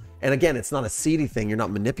people. And again, it's not a seedy thing. You're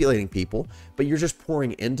not manipulating people, but you're just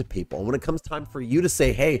pouring into people. And when it comes time for you to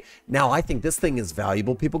say, hey, now I think this thing is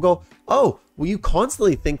valuable, people go, oh, well, you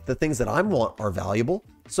constantly think the things that I want are valuable.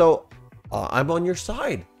 So I'm on your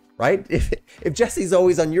side, right? If Jesse's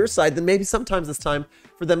always on your side, then maybe sometimes it's time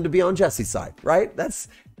for them to be on Jesse's side, right?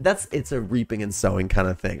 It's a reaping and sowing kind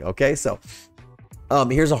of thing. Okay. So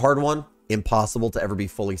here's a hard one. Impossible to ever be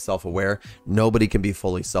fully self-aware. Nobody can be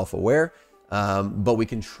fully self-aware, but we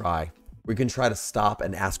can try. We can try to stop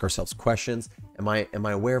and ask ourselves questions. Am I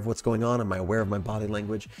aware of what's going on? Am I aware of my body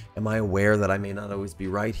language? Am I aware that I may not always be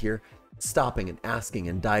right here? Stopping and asking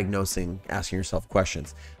and diagnosing, asking yourself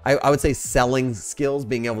questions. I would say selling skills,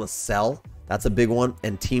 being able to sell, that's a big one,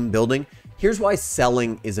 and team building. Here's why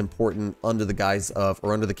selling is important under the guise of,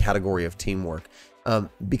 or under the category of teamwork.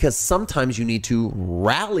 Because sometimes you need to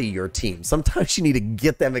rally your team. Sometimes you need to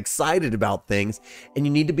get them excited about things, and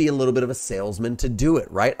you need to be a little bit of a salesman to do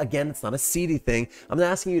it, right? Again, it's not a seedy thing. I'm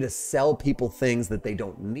not asking you to sell people things that they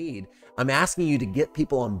don't need. I'm asking you to get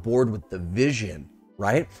people on board with the vision,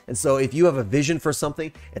 right? And so if you have a vision for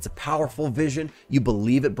something, it's a powerful vision, you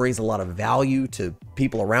believe it brings a lot of value to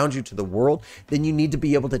people around you, to the world, then you need to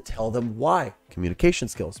be able to tell them why. Communication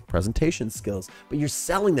skills, presentation skills, but you're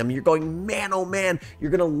selling them. You're going, man, oh man, you're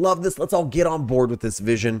going to love this. Let's all get on board with this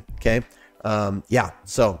vision. Okay. Yeah.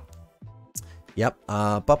 So, yep.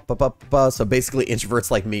 So basically introverts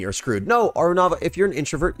like me are screwed. No, or not. If you're an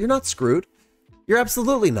introvert, you're not screwed. You're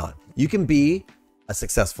absolutely not. You can be a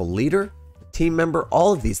successful leader, team member,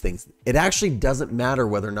 all of these things. It actually doesn't matter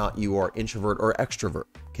whether or not you are introvert or extrovert,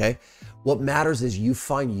 okay? What matters is you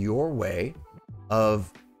find your way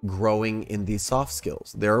of growing in these soft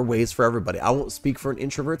skills. There are ways for everybody. I won't speak for an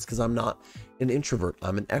introverts because I'm not an introvert.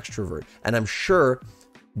 I'm an extrovert. And I'm sure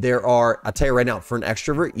there are, I'll tell you right now, for an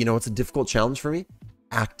extrovert, you know what's a difficult challenge for me?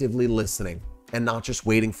 Actively listening and not just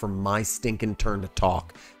waiting for my stinking turn to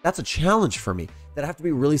talk. That's a challenge for me that I have to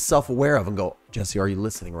be really self-aware of and go, Jesse, are you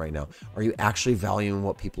listening right now? Are you actually valuing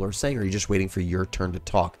what people are saying? Or are you just waiting for your turn to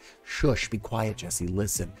talk? Shush, be quiet, Jesse,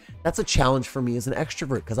 listen. That's a challenge for me as an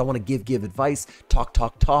extrovert because I want to give advice,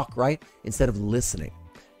 talk, right? Instead of listening.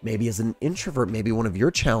 Maybe as an introvert, maybe one of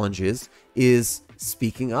your challenges is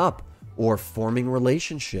speaking up or forming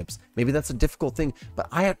relationships. Maybe that's a difficult thing, but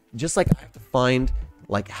I have to find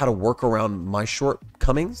like how to work around my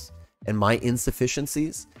shortcomings and my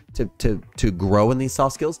insufficiencies to grow in these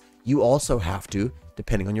soft skills. You also have to,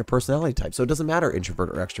 depending on your personality type. So it doesn't matter introvert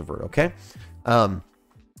or extrovert, okay?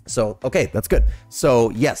 Okay, that's good. So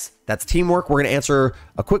yes, that's teamwork. We're gonna answer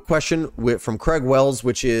a quick question from Craig Wells,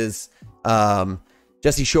 which is,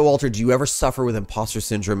 Jesse Showalter, do you ever suffer with imposter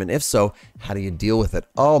syndrome? And if so, how do you deal with it?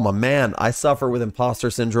 Oh my man, I suffer with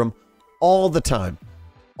imposter syndrome all the time,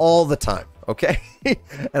 okay?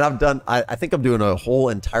 And I think I'm doing a whole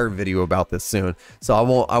entire video about this soon. So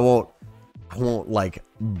I won't like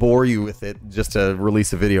bore you with it just to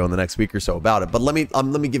release a video in the next week or so about it. But let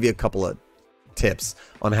me give you a couple of tips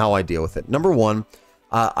on how I deal with it. Number one,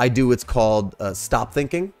 I do what's called stop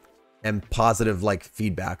thinking and positive like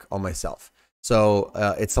feedback on myself. So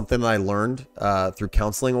it's something that I learned through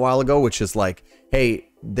counseling a while ago, which is like, hey,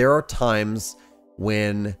 there are times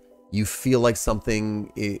when you feel like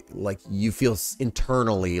something, like you feel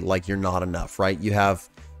internally like you're not enough, right? You have,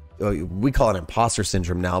 we call it imposter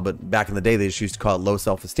syndrome now, but back in the day, they just used to call it low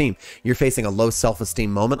self-esteem. You're facing a low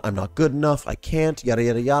self-esteem moment. I'm not good enough. I can't, yada,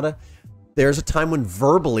 yada, yada. There's a time when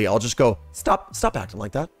verbally I'll just go, stop acting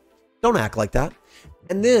like that. Don't act like that.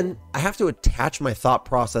 And then I have to attach my thought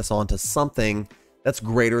process onto something that's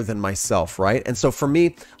greater than myself, right? And so for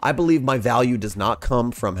me, I believe my value does not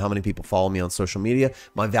come from how many people follow me on social media.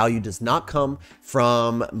 My value does not come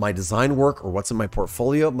from my design work or what's in my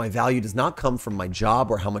portfolio. My value does not come from my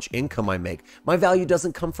job or how much income I make. My value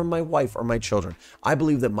doesn't come from my wife or my children. I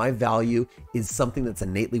believe that my value is something that's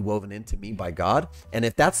innately woven into me by God. And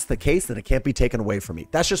if that's the case, then it can't be taken away from me.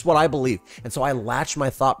 That's just what I believe. And so I latch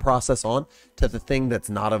my thought process on to the thing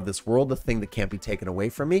that's not of this world, the thing that can't be taken away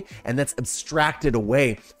from me, and that's abstracted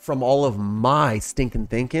away from all of my stinking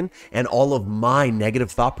thinking and all of my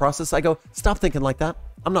negative thought process. I go, stop thinking like that.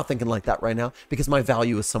 I'm not thinking like that right now because my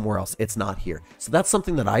value is somewhere else. It's not here. So that's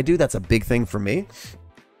something that I do. That's a big thing for me.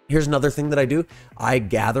 Here's another thing that I do. I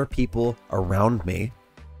gather people around me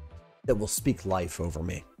that will speak life over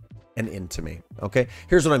me and into me. Okay.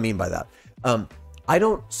 Here's what I mean by that. I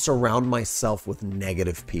don't surround myself with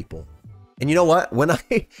negative people. And you know what? When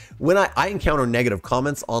I encounter negative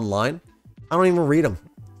comments online, I don't even read them.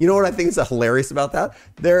 You know what I think is hilarious about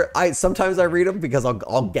that? Sometimes I read them because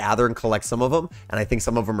I'll gather and collect some of them, and I think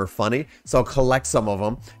some of them are funny. So I'll collect some of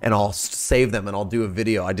them and I'll save them and I'll do a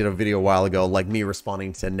video. I did a video a while ago, like me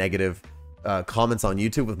responding to negative comments on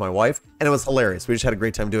YouTube with my wife, and it was hilarious. We just had a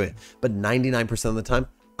great time doing it. But 99% of the time,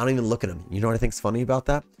 I don't even look at them. You know what I think is funny about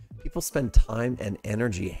that? People spend time and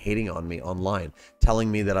energy hating on me online,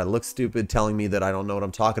 telling me that I look stupid, telling me that I don't know what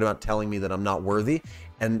I'm talking about, telling me that I'm not worthy.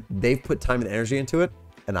 And they've put time and energy into it,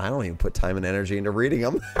 and I don't even put time and energy into reading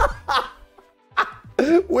them.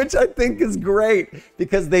 which I think is great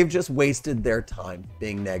because they've just wasted their time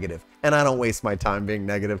being negative. And I don't waste my time being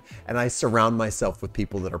negative. And I surround myself with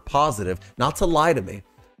people that are positive, not to lie to me,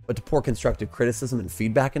 but to pour constructive criticism and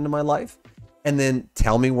feedback into my life. And then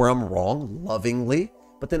tell me where I'm wrong lovingly,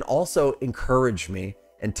 but then also encourage me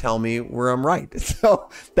and tell me where I'm right. So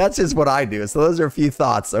that's just what I do. So those are a few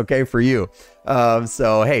thoughts, okay, for you.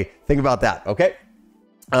 So hey, think about that, okay?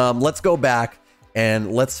 Let's go back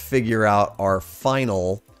and let's figure out our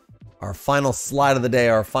final slide of the day,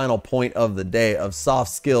 our final point of the day of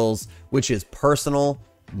soft skills, which is personal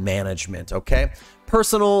management, okay?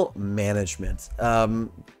 Personal management.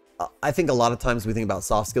 I think a lot of times we think about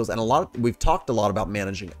soft skills, and we've talked a lot about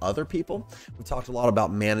managing other people. We've talked a lot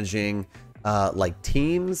about managing like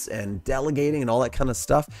teams and delegating and all that kind of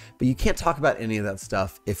stuff, but you can't talk about any of that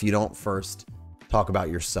stuff if you don't first talk about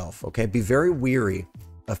yourself, okay? Be very weary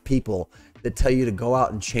of people that tell you to go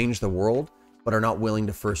out and change the world, but are not willing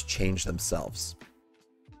to first change themselves.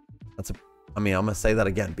 I'm gonna say that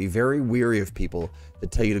again. Be very weary of people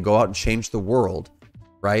that tell you to go out and change the world,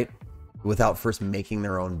 right? Without first making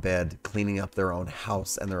their own bed, cleaning up their own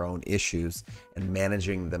house and their own issues, and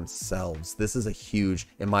managing themselves. This is a huge,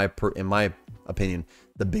 in my opinion,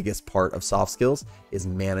 the biggest part of soft skills is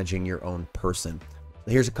managing your own person.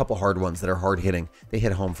 Here's a couple hard ones that are hard hitting. They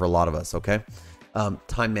hit home for a lot of us, okay?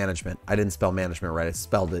 Time management. I didn't spell management right. I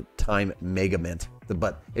spelled it time megament,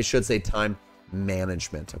 but it should say time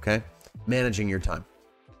management, okay? Managing your time.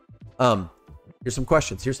 Here's some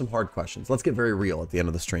questions. Here's some hard questions. Let's get very real at the end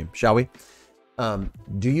of the stream, shall we?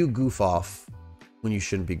 Do you goof off when you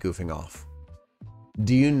shouldn't be goofing off?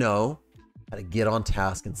 Do you know how to get on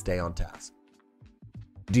task and stay on task?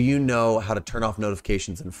 Do you know how to turn off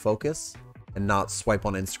notifications and focus and not swipe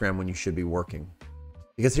on Instagram when you should be working?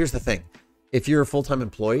 Because here's the thing. If you're a full-time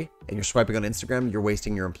employee and you're swiping on Instagram, you're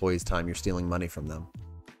wasting your employees' time. You're stealing money from them.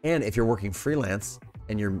 And if you're working freelance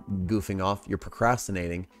and you're goofing off, you're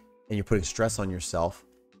procrastinating, and you're putting stress on yourself.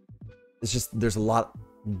 It's just, there's a lot.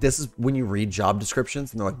 This is when you read job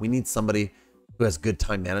descriptions and they're like, we need somebody who has good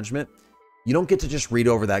time management. You don't get to just read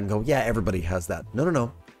over that and go, yeah, everybody has that.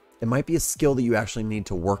 No. It might be a skill that you actually need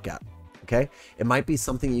to work at, okay? It might be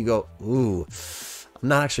something you go, ooh, I'm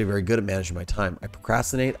not actually very good at managing my time. I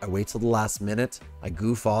procrastinate, I wait till the last minute, I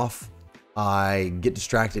goof off, I get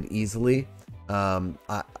distracted easily,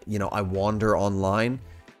 I wander online.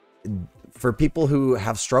 For people who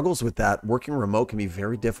have struggles with that, working remote can be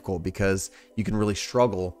very difficult because you can really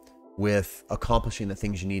struggle with accomplishing the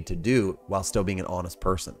things you need to do while still being an honest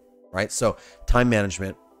person, right? So time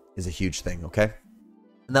management is a huge thing, okay?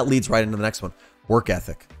 And that leads right into the next one, work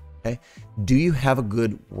ethic, okay? Do you have a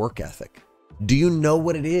good work ethic? Do you know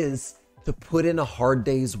what it is to put in a hard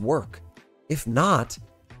day's work? If not,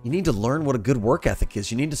 you need to learn what a good work ethic is.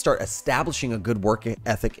 You need to start establishing a good work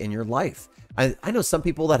ethic in your life. I know some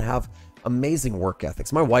people that have amazing work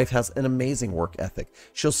ethics. My wife has an amazing work ethic.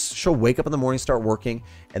 She'll wake up in the morning, start working,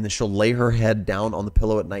 and then she'll lay her head down on the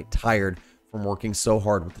pillow at night tired from working so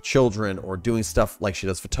hard with the children or doing stuff like she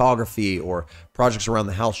does photography or projects around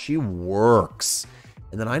the house. She works.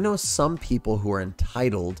 And then I know some people who are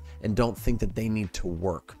entitled and don't think that they need to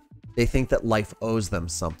work. They think that life owes them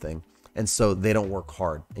something, and so they don't work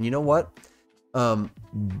hard. And you know what?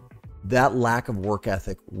 That lack of work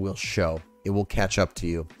ethic will show. It will catch up to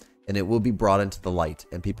you, and it will be brought into the light,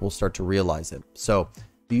 and people will start to realize it. So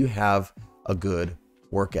do you have a good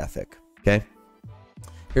work ethic? Okay.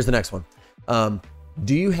 Here's the next one.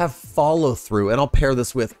 Do you have follow through? And I'll pair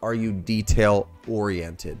this with, are you detail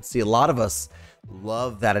oriented? See, a lot of us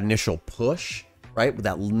love that initial push, right? With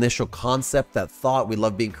that initial concept, that thought. We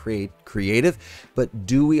love being creative, but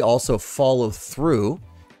do we also follow through?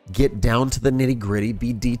 Get down to the nitty gritty,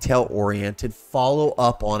 be detail oriented, follow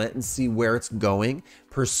up on it and see where it's going,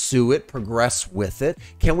 pursue it, progress with it.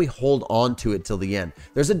 Can we hold on to it till the end?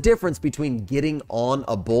 There's a difference between getting on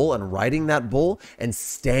a bull and riding that bull and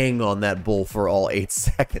staying on that bull for all 8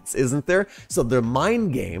 seconds, isn't there? So the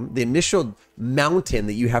mind game, the initial mountain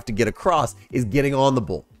that you have to get across is getting on the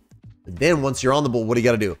bull. But then once you're on the bull, what do you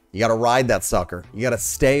got to do? You got to ride that sucker. You got to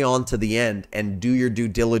stay on to the end and do your due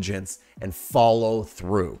diligence and follow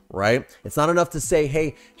through, right? It's not enough to say,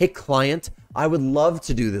 hey client, I would love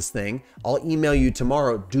to do this thing. I'll email you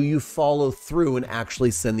tomorrow. Do you follow through and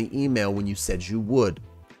actually send the email when you said you would?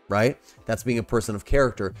 right? That's being a person of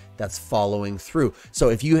character. That's following through. So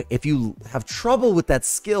if you have trouble with that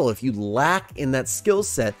skill, if you lack in that skill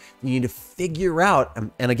set, you need to figure out,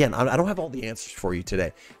 and again, I don't have all the answers for you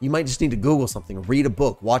today. You might just need to Google something, read a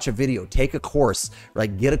book, watch a video, take a course,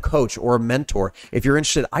 right? Get a coach or a mentor. If you're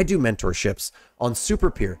interested, I do mentorships on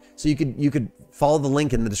SuperPeer. So you could follow the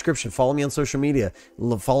link in the description, follow me on social media,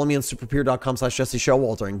 follow me on superpeer.com/Jesse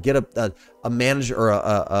Showalter and get a manager or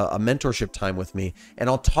a mentorship time with me. And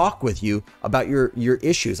I'll talk with you about your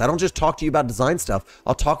issues. I don't just talk to you about design stuff.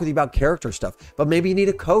 I'll talk with you about character stuff, but maybe you need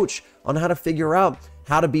a coach on how to figure out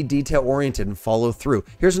how to be detail oriented and follow through.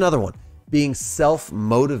 Here's another one, being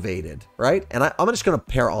self-motivated, right? And I'm just going to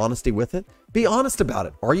pair honesty with it. Be honest about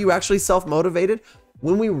it. Are you actually self-motivated?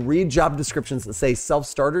 When we read job descriptions that say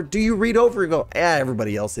self-starter, do you read over and go,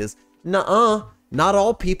 everybody else is? Nuh-uh, not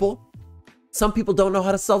all people. Some people don't know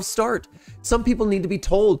how to self-start. Some people need to be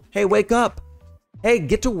told, hey, wake up. Hey,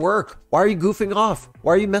 get to work. Why are you goofing off?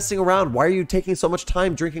 Why are you messing around? Why are you taking so much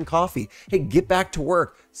time drinking coffee? Hey, get back to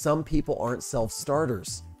work. Some people aren't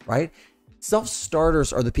self-starters, right?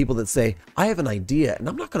 Self-starters are the people that say, I have an idea and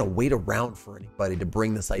I'm not going to wait around for anybody to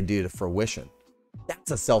bring this idea to fruition.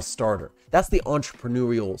 That's a self-starter. That's the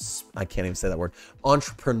entrepreneurial, I can't even say that word,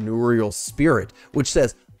 entrepreneurial spirit, which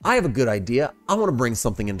says, I have a good idea. I want to bring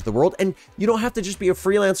something into the world. And you don't have to just be a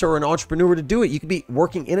freelancer or an entrepreneur to do it. You could be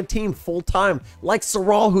working in a team full-time, like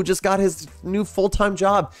Saral, who just got his new full-time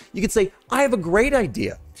job. You could say, I have a great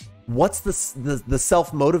idea. What's the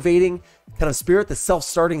self-motivating kind of spirit, the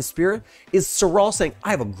self-starting spirit? Is Saral saying,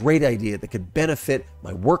 I have a great idea that could benefit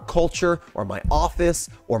my work culture or my office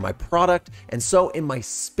or my product. And so in my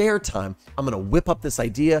spare time, I'm going to whip up this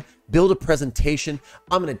idea, build a presentation.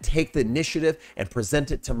 I'm going to take the initiative and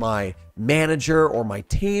present it to my manager or my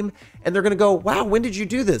team. And they're going to go, wow, when did you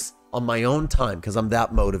do this? On my own time, because I'm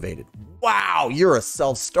that motivated. Wow, you're a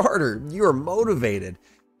self-starter. You're motivated.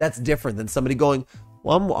 That's different than somebody going,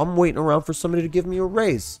 well, I'm waiting around for somebody to give me a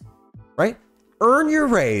raise, right? Earn your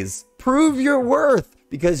raise, prove your worth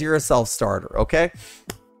because you're a self-starter, okay?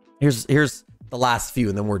 Here's the last few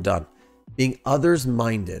and then we're done. Being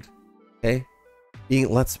others-minded, okay? We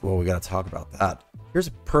got to talk about that. Here's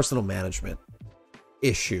a personal management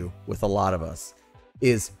issue with a lot of us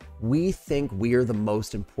is we think we are the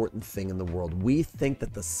most important thing in the world. We think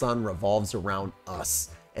that the sun revolves around us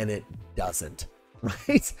and it doesn't.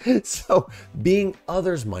 Right? So being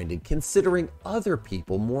others-minded, considering other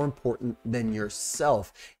people more important than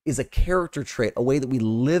yourself is a character trait, a way that we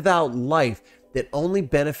live out life that only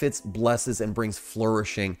benefits, blesses, and brings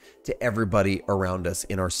flourishing to everybody around us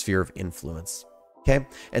in our sphere of influence. Okay?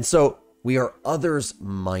 And so we are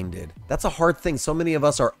others-minded. That's a hard thing. So many of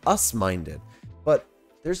us are us-minded, but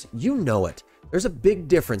there's a big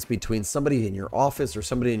difference between somebody in your office or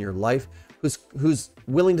somebody in your life who's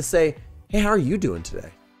willing to say, hey, how are you doing today?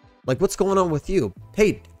 Like, what's going on with you?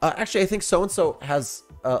 Hey, actually, I think so-and-so has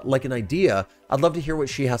like an idea. I'd love to hear what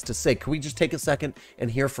she has to say. Can we just take a second and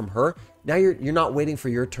hear from her? Now you're not waiting for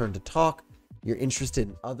your turn to talk. You're interested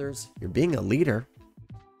in others. You're being a leader.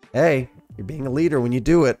 Hey, you're being a leader when you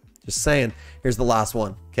do it. Just saying. Here's the last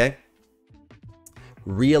one, okay?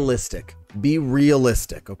 Realistic. Be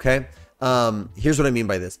realistic, okay? Here's what I mean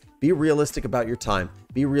by this. Be realistic about your time.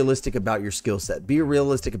 Be realistic about your skill set. Be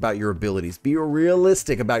realistic about your abilities. Be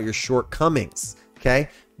realistic about your shortcomings, okay?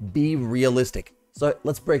 Be realistic. So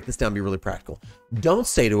let's break this down, be really practical. Don't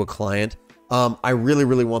say to a client, I really,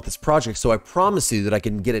 really want this project, so I promise you that I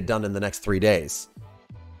can get it done in the next 3 days.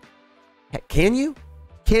 Can you?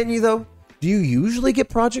 Can you though? Do you usually get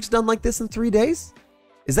projects done like this in 3 days?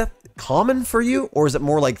 Is that common for you, or is it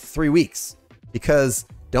more like 3 weeks? Because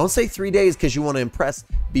don't say 3 days because you want to impress.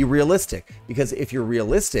 Be realistic, because if you're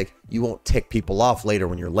realistic, you won't tick people off later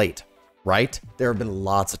when you're late, right? There have been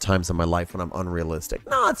lots of times in my life when I'm unrealistic.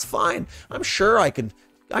 No, it's fine. I'm sure I can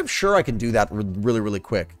do that really, really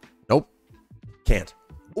quick. Nope, can't.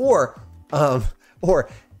 Or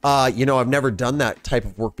you know, I've never done that type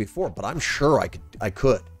of work before, but I'm sure I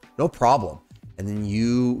could, no problem. And then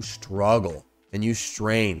you struggle and you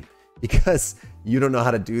strain because you don't know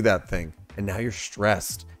how to do that thing. And now you're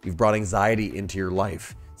stressed. You've brought anxiety into your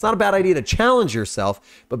life. It's not a bad idea to challenge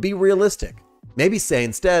yourself, but be realistic. Maybe say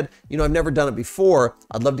instead, you know, I've never done it before.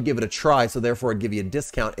 I'd love to give it a try. So therefore I'd give you a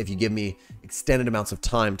discount if you give me extended amounts of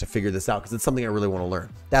time to figure this out because it's something I really want to learn.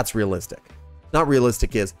 That's realistic. Not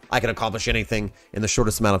realistic is I can accomplish anything in the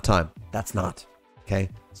shortest amount of time. That's not, okay?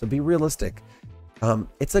 So be realistic.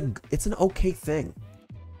 It's an okay thing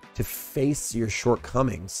to face your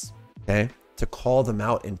shortcomings, okay? To call them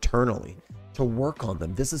out internally, to work on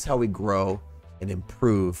them. This is how we grow and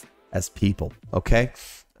improve as people, okay?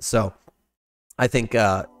 So I think,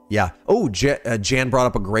 Yeah. Oh, Jan brought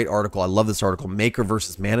up a great article. I love this article, Maker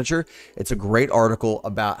versus Manager. It's a great article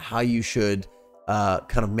about how you should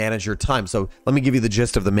kind of manage your time. So let me give you the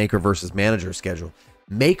gist of the Maker versus Manager schedule.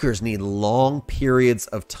 Makers need long periods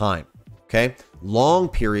of time, okay? Long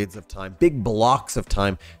periods of time, big blocks of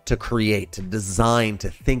time to create, to design, to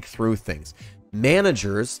think through things.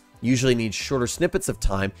 Managers usually need shorter snippets of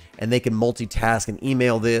time, and they can multitask and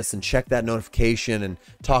email this and check that notification and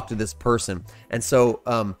talk to this person. And so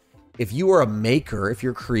if you are a maker, if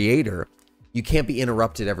you're a creator, you can't be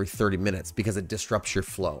interrupted every 30 minutes because it disrupts your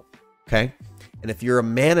flow, okay? And if you're a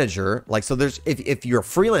manager, like, so there's, if you're a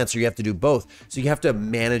freelancer, you have to do both. So you have to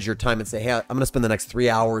manage your time and say, hey, I'm going to spend the next 3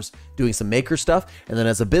 hours doing some maker stuff. And then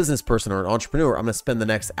as a business person or an entrepreneur, I'm going to spend the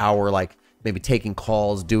next hour, like maybe taking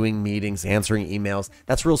calls, doing meetings, answering emails.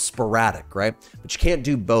 That's real sporadic, right? But you can't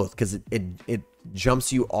do both because it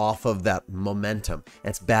jumps you off of that momentum. And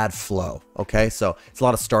it's bad flow, okay? So it's a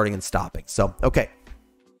lot of starting and stopping. So, okay.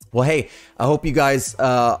 Well, hey, I hope you guys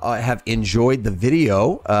have enjoyed the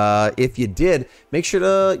video. If you did, make sure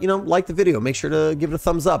to, like the video. Make sure to give it a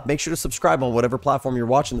thumbs up. Make sure to subscribe on whatever platform you're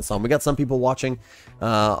watching this on. We got some people watching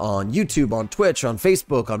on YouTube, on Twitch, on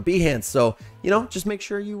Facebook, on Behance. So, just make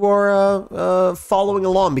sure you are following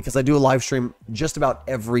along because I do a live stream just about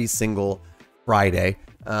every single Friday.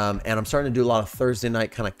 And I'm starting to do a lot of Thursday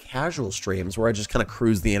night kind of casual streams where I just kind of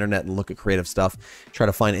cruise the internet and look at creative stuff, try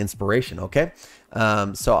to find inspiration, okay?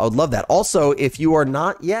 So I would love that. Also, if you are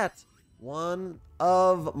not yet one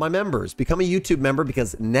of my members, become a YouTube member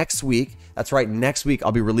because next week, that's right, next week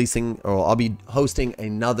I'll be hosting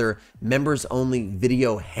another members only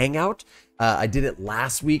video hangout. I did it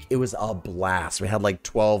last week. It was a blast. We had like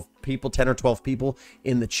 12 people, 10 or 12 people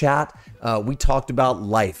in the chat. We talked about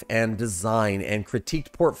life and design and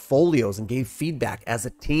critiqued portfolios and gave feedback as a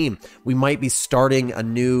team. We might be starting a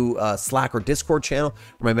new Slack or Discord channel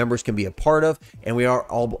where my members can be a part of. And we are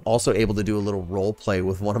also able to do a little role play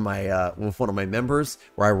with one of my members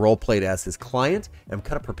where I role played as his client and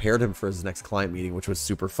kind of prepared him for his next client meeting, which was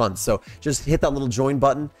super fun. So just hit that little join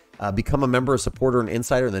button. Become a member, a supporter, an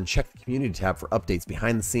insider, and then check the community tab for updates,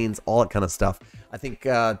 behind the scenes, all that kind of stuff. I think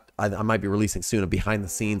I might be releasing soon a behind the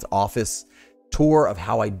scenes office tour of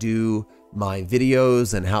how I do my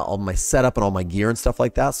videos and how all my setup and all my gear and stuff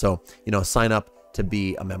like that. So, sign up to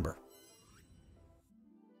be a member.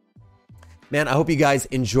 Man, I hope you guys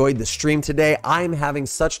enjoyed the stream today. I'm having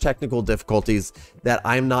such technical difficulties that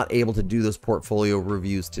I'm not able to do those portfolio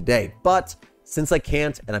reviews today, but since I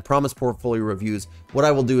can't, and I promise portfolio reviews, what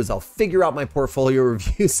I will do is I'll figure out my portfolio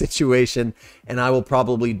review situation, and I will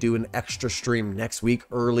probably do an extra stream next week,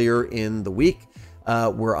 earlier in the week,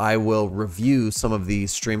 where I will review some of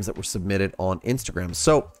these streams that were submitted on Instagram.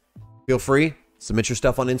 So feel free, submit your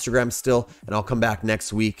stuff on Instagram still, and I'll come back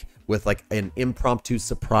next week with like an impromptu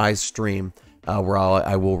surprise stream where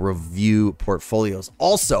I will review portfolios.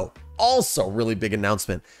 Also, really big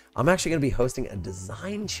announcement. I'm actually going to be hosting a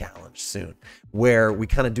design challenge soon where we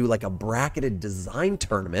kind of do like a bracketed design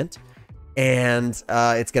tournament, and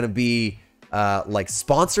it's going to be like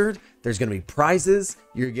sponsored. There's going to be prizes.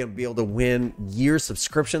 You're going to be able to win year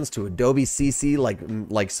subscriptions to Adobe CC,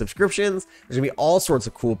 like subscriptions. There's going to be all sorts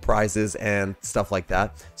of cool prizes and stuff like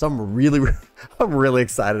that. So I'm really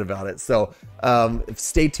excited about it. So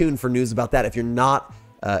stay tuned for news about that. If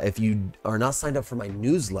you are not signed up for my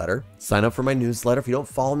newsletter, sign up for my newsletter. If you don't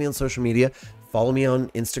follow me on social media, follow me on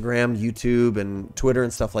Instagram, YouTube, and Twitter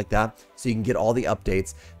and stuff like that so you can get all the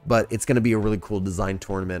updates. But it's going to be a really cool design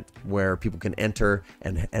tournament where people can enter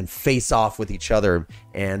and face off with each other.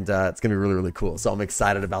 And it's going to be really, really cool. So I'm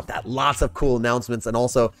excited about that. Lots of cool announcements. And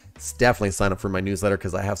also definitely sign up for my newsletter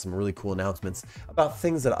because I have some really cool announcements about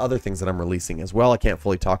other things that I'm releasing as well. I can't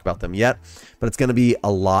fully talk about them yet, but it's going to be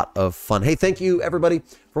a lot of fun. Hey, thank you everybody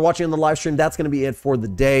for watching on the live stream. That's going to be it for the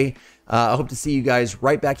day. I hope to see you guys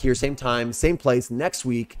right back here, same time, same place next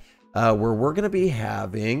week, where we're going to be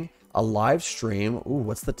having a live stream. Ooh,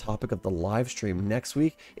 what's the topic of the live stream next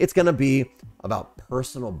week? It's going to be about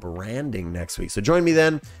personal branding next week. So join me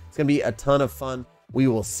then. It's going to be a ton of fun. We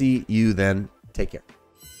will see you then. Take care.